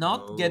did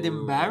not get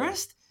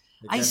embarrassed,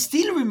 I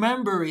still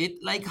remember it,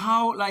 like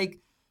how, like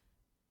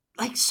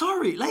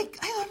sorry, like,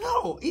 I don't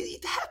know,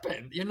 it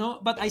happened,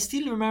 but I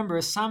still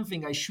remember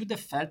something I should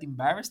have felt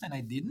embarrassed and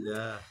I didn't.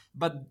 Yeah.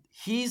 But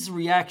his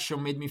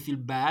reaction made me feel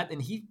bad, and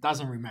he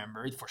doesn't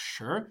remember it for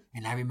sure.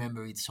 And I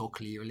remember it so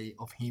clearly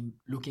of him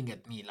looking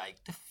at me like,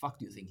 the fuck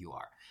do you think you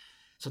are?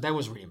 So that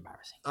was really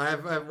embarrassing. I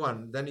have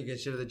one. Then you can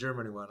share the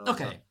Germany one also.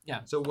 Okay,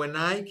 yeah. So when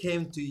I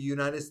came to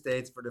United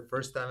States for the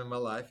first time in my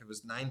life, it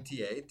was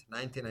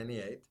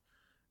 1998.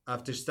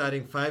 After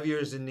studying 5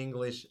 years in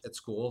English at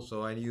school,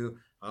 so I knew,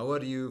 how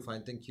are you?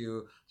 Fine, thank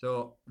you.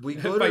 So we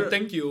go to...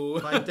 Thank you.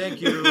 Fine,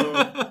 thank you.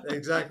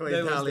 Exactly,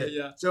 That was Italian. the-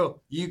 yeah.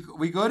 So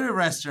we go to a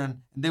restaurant,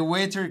 the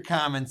waiter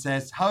comes and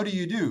says, how do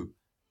you do?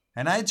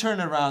 And I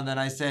turn around and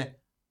I say,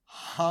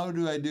 how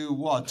do I do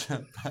what?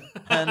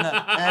 and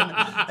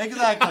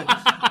exactly.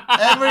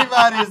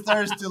 Everybody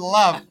starts to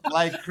laugh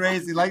like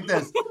crazy, like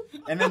this.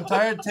 An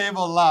entire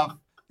table laugh.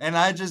 And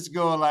I just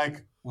go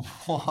like,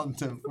 what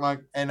the fuck?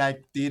 And I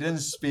didn't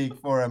speak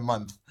for a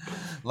month.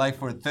 Like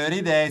for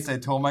 30 days, I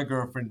told my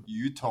girlfriend,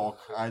 you talk.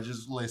 I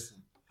just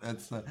listen.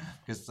 That's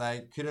because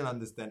I couldn't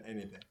understand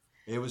anything.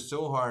 It was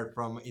so hard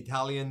from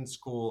Italian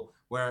school,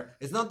 where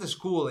it's not the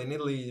school in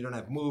Italy. You don't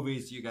have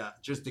movies. You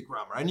got just the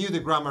grammar. I knew the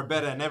grammar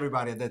better than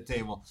everybody at that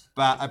table,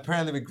 but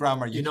apparently with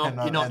grammar you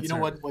cannot you know answer.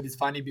 what is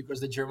funny, because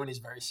the German is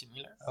very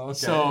similar. Okay.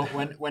 So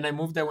when I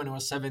moved there when I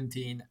was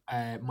 17,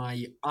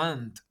 my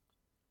aunt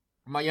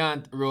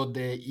wrote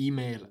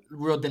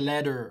the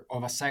letter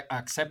of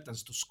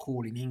acceptance to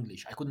school in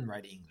English. I couldn't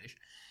write English.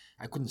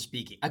 I couldn't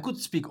speak it. I could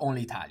speak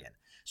only Italian.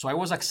 So I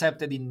was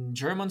accepted in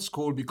German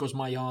school because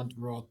my aunt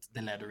wrote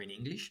the letter in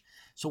English.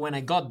 So when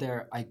I got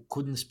there, I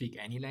couldn't speak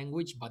any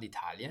language but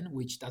Italian,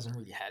 which doesn't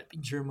really help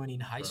in German in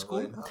high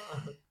school.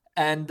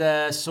 And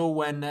so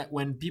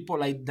when people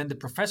then the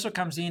professor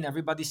comes in,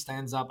 everybody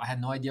stands up. I had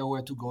no idea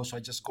where to go, so I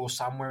just go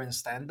somewhere and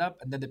stand up.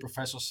 And then the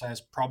professor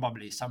says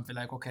probably something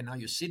like, "Okay, now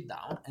you sit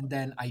down." And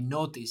then I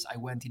noticed I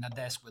went in a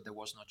desk where there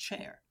was no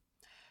chair,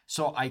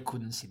 so I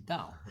couldn't sit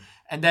down.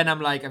 And then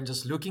I'm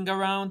just looking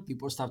around.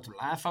 People start to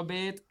laugh a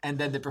bit, and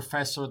then the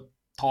professor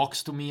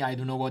talks to me. I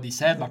don't know what he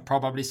said, but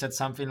probably said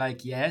something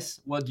like, "Yes,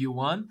 what do you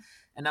want?"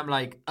 And I'm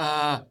like,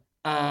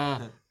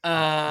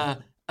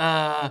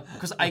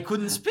 because I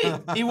couldn't speak.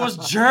 It was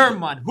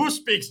German. Who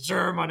speaks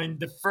German in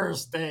the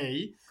first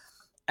day?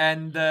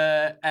 And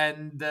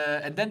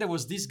then there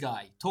was this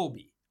guy,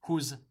 Toby,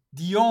 who's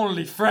the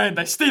only friend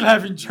I still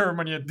have in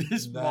Germany at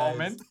this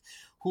moment,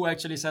 who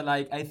actually said,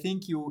 like, "I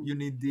think you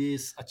need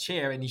a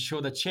chair," and he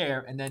showed a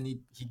chair, and then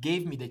he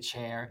gave me the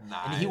chair.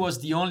 Nice. And he was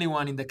the only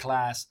one in the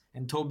class.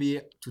 And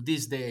Toby, to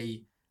this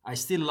day, I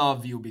still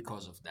love you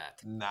because of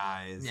that.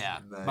 Nice. Yeah,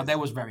 nice. but that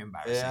was very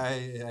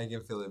embarrassing. Yeah, I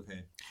can feel the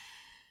pain.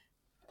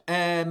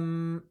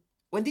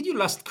 When did you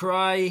last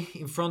cry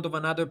in front of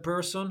another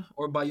person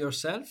or by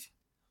yourself?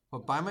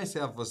 Well, by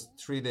myself was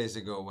 3 days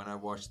ago when I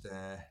watched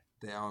the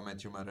How I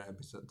Met Your Mother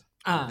episode.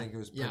 Ah, I think it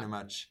was pretty yeah.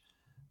 much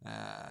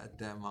at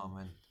that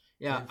moment.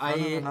 Yeah, In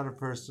front of another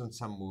person,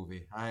 some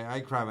movie. I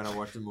cry when I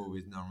watch the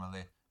movies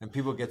normally, and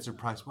people get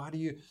surprised. Why do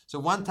you? So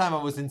one time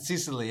I was in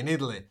Sicily, in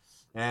Italy,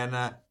 and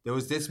there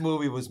was this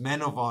movie was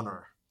Men of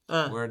Honor,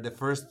 where the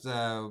first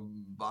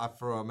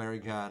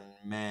Afro-American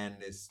man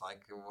is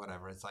like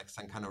whatever. It's like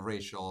some kind of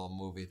racial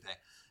movie thing.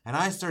 And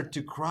I started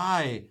to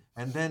cry,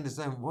 and then it's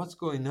like, what's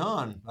going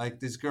on? Like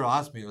this girl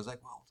asked me, I was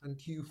like, well,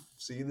 didn't you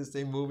see the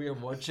same movie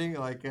I'm watching?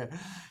 Like,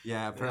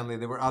 yeah, apparently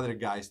there were other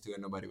guys too,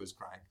 and nobody was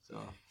crying. So,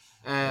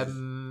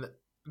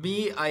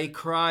 me, I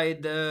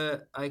cried.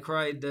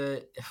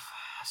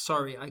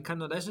 Sorry, I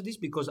cannot answer this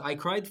because I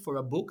cried for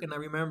a book, and I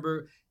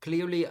remember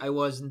clearly I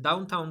was in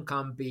downtown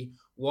Campi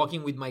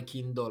walking with my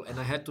Kindle, and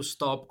I had to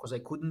stop because I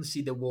couldn't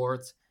see the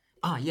words.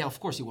 Yeah, of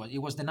course it was.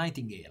 It was The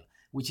Nightingale,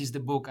 which is the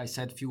book I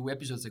said a few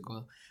episodes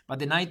ago. But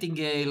The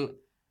Nightingale,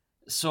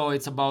 so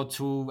it's about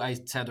I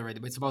said already,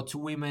 but it's about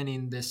two women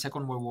in the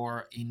Second World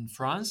War in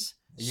France.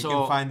 you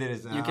can find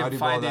it at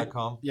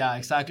audible.com. Yeah,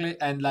 exactly.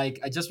 And like,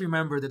 I just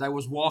remember that I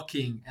was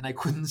walking and I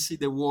couldn't see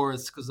the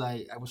words because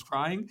I was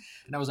crying.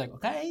 And I was like,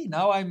 okay,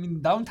 now I'm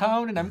in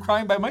downtown and I'm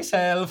crying by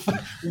myself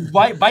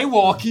by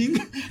walking.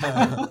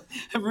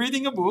 I'm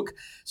reading a book.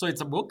 So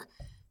it's a book.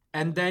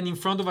 And then in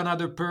front of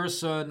another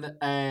person,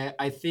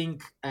 I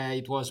think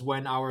it was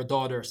when our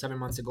daughter, 7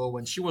 months ago,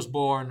 when she was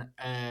born.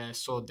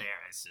 So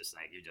there, it's just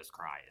like, you just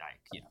cry.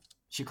 Like,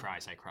 she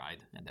cries, I cried,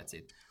 and that's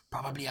it.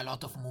 Probably a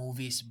lot of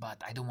movies,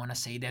 but I don't want to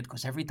say that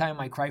because every time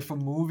I cry from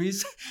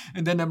movies,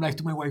 and then I'm like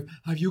to my wife,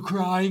 "Are you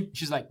crying?"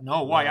 She's like,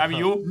 "No, why? Have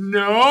you?"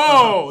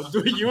 No!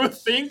 Do you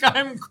think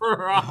I'm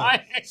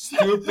crying?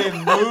 Stupid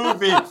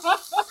movie.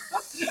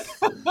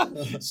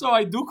 So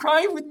I do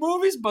cry with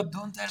movies, but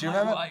don't tell Do you my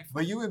remember? wife.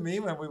 Were you with me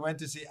when we went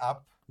to see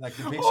Up, like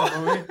the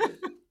Pixar movie?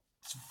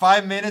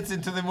 5 minutes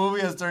into the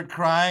movie, I started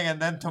crying,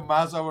 and then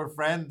Tommaso, our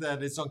friend,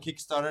 that is on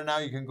Kickstarter now,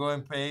 you can go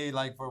and pay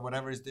like for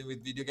whatever he's doing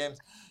with video games.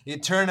 He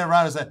turned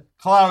around and said,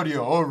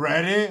 "Claudio,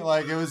 already?"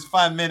 Like it was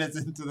 5 minutes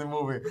into the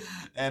movie,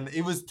 and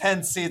it was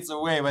 10 seats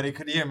away, but he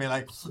could hear me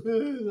like,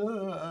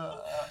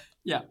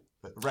 Yeah.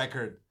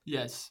 record.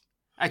 Yes.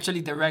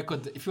 Actually, the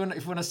record. If you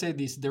wanna say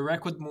this, the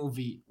record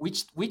movie.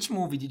 Which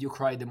movie did you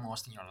cry the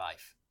most in your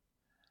life?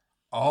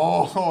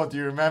 Oh, do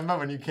you remember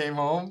when you came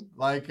home?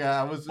 Like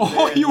I was.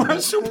 Oh, you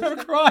were super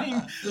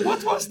crying.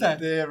 What was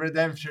that? The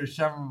Redemption.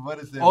 What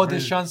is it? Oh, the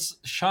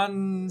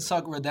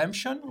Shansag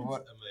Redemption?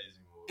 What?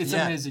 Amazing movie. It's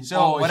Yeah, amazing. so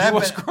Oh, what he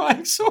was happened-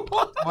 crying so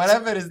much.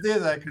 Whatever is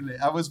this actually.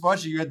 I was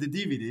watching you at the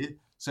DVD,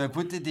 so I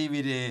put the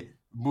DVD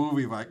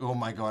movie like, oh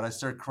my god, I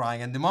start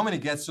crying, and the moment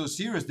it gets so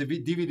serious, the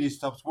DVD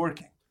stops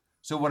working.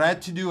 So what I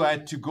had to do, I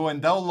had to go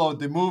and download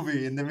the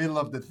movie in the middle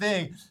of the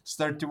thing,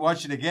 start to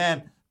watch it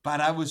again. But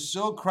I was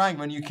so crying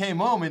when you came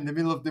home in the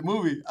middle of the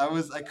movie.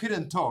 I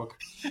couldn't talk.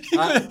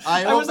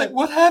 I was like,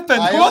 what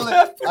happened? What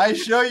happened? I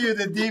show you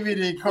the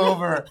DVD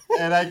cover,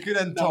 and I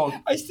couldn't talk.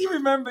 I still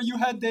remember you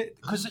had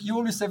because you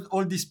always have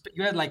all these.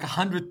 You had like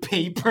 100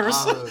 papers.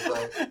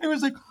 I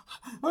was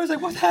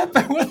like, what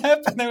happened? What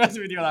happened? I was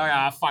with you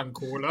like, fun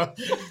cooler.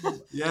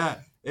 Yeah,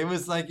 it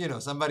was like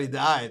somebody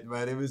died,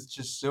 but it was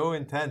just so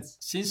intense.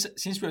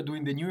 Since we are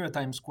doing the New York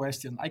Times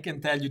question, I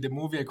can tell you the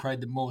movie I cried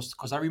the most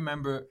because I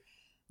remember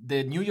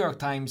the New York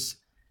Times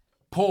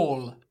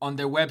poll on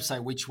their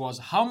website, which was,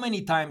 how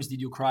many times did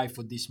you cry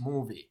for this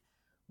movie?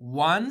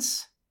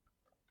 Once,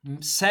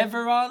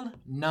 several,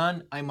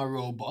 none, I'm a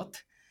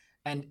robot.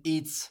 And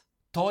it's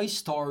Toy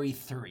Story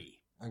 3.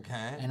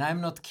 Okay. And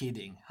I'm not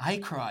kidding. I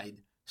cried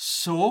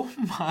so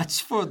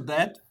much for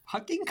that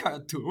fucking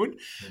cartoon.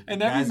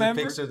 And I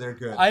remember, Pixar, they're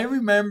good. I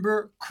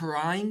remember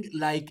crying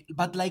like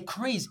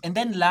crazy, and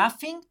then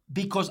laughing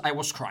because I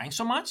was crying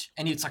so much,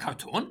 and it's a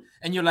cartoon,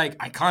 and you're like,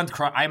 I can't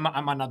cry. I'm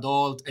an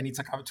adult, and it's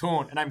a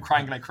cartoon, and I'm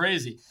crying like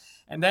crazy.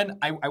 And then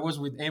I was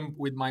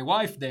with my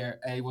wife there.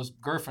 I was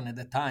girlfriend at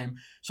the time.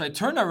 So I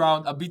turned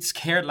around a bit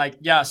scared, like,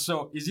 yeah,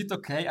 so is it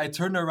okay? I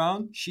turned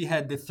around. She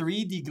had the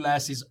 3D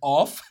glasses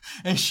off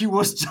and she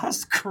was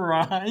just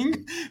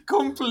crying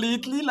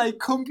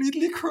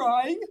completely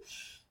crying.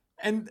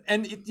 And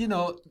it,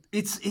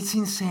 it's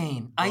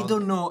insane. I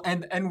don't know.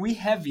 And we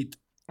have it.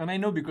 And I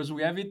know because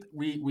we have it,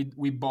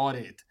 we bought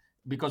it.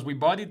 Because we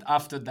bought it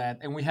after that.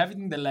 And we have it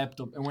in the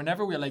laptop. And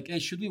whenever we're like, hey,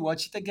 should we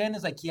watch it again?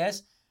 It's like,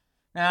 yes.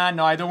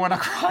 No, I don't want to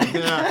cry.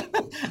 Yeah.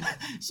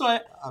 So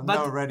I'm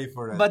not ready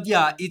for that. But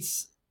yeah,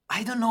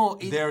 I don't know.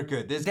 They're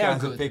good. These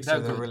guys at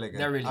Pixar, they're really good.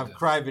 They're really I've good.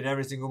 cried with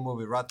every single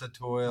movie,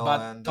 Ratatouille,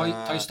 but and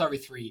Toy Story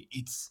 3,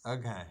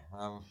 okay.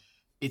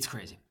 It's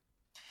crazy.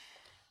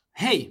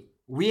 Hey,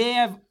 we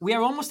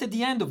are almost at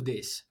the end of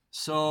this.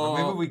 So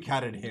Well, maybe we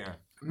cut it here.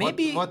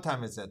 Maybe What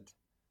time is it?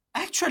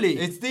 actually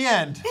It's the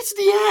end. it's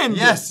the end.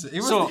 Yes, it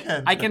was so the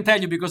end. I can tell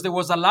you because there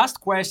was a last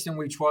question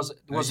which was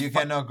You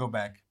cannot go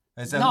back.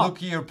 I said, No.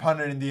 look your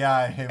partner in the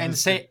eye. and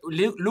say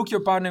look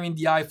your partner in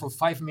the eye for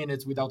 5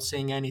 minutes without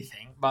saying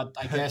anything. But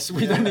I guess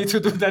we don't need to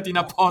do that in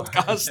a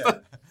podcast.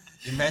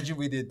 Yeah. Imagine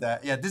we did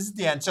that. Yeah, this is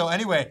the end. So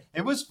anyway,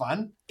 it was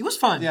fun. It was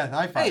fun. Yeah,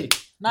 high five. Hey,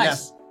 nice.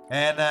 Yes.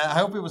 And I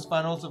hope it was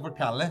fun also for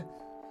Kalle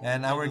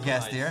and our was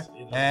guest nice. here.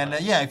 It was And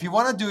nice. yeah, if you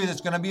want to do it,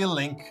 there's gonna be a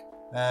link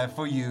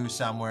for you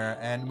somewhere.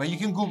 But you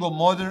can Google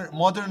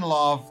modern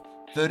love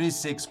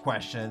 36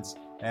 questions,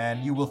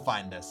 and you will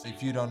find us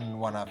if you don't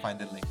want to find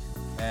the link.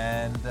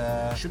 And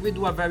Should we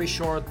do a very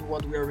short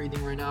what we are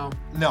reading right now?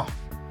 no,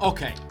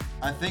 Okay.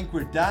 I think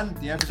we're done.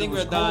 The episode think was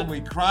we're cool. done.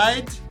 We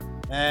cried,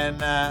 and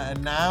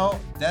now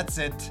that's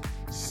it.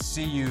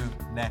 See you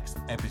next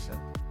episode.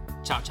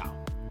 Ciao,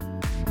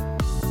 ciao.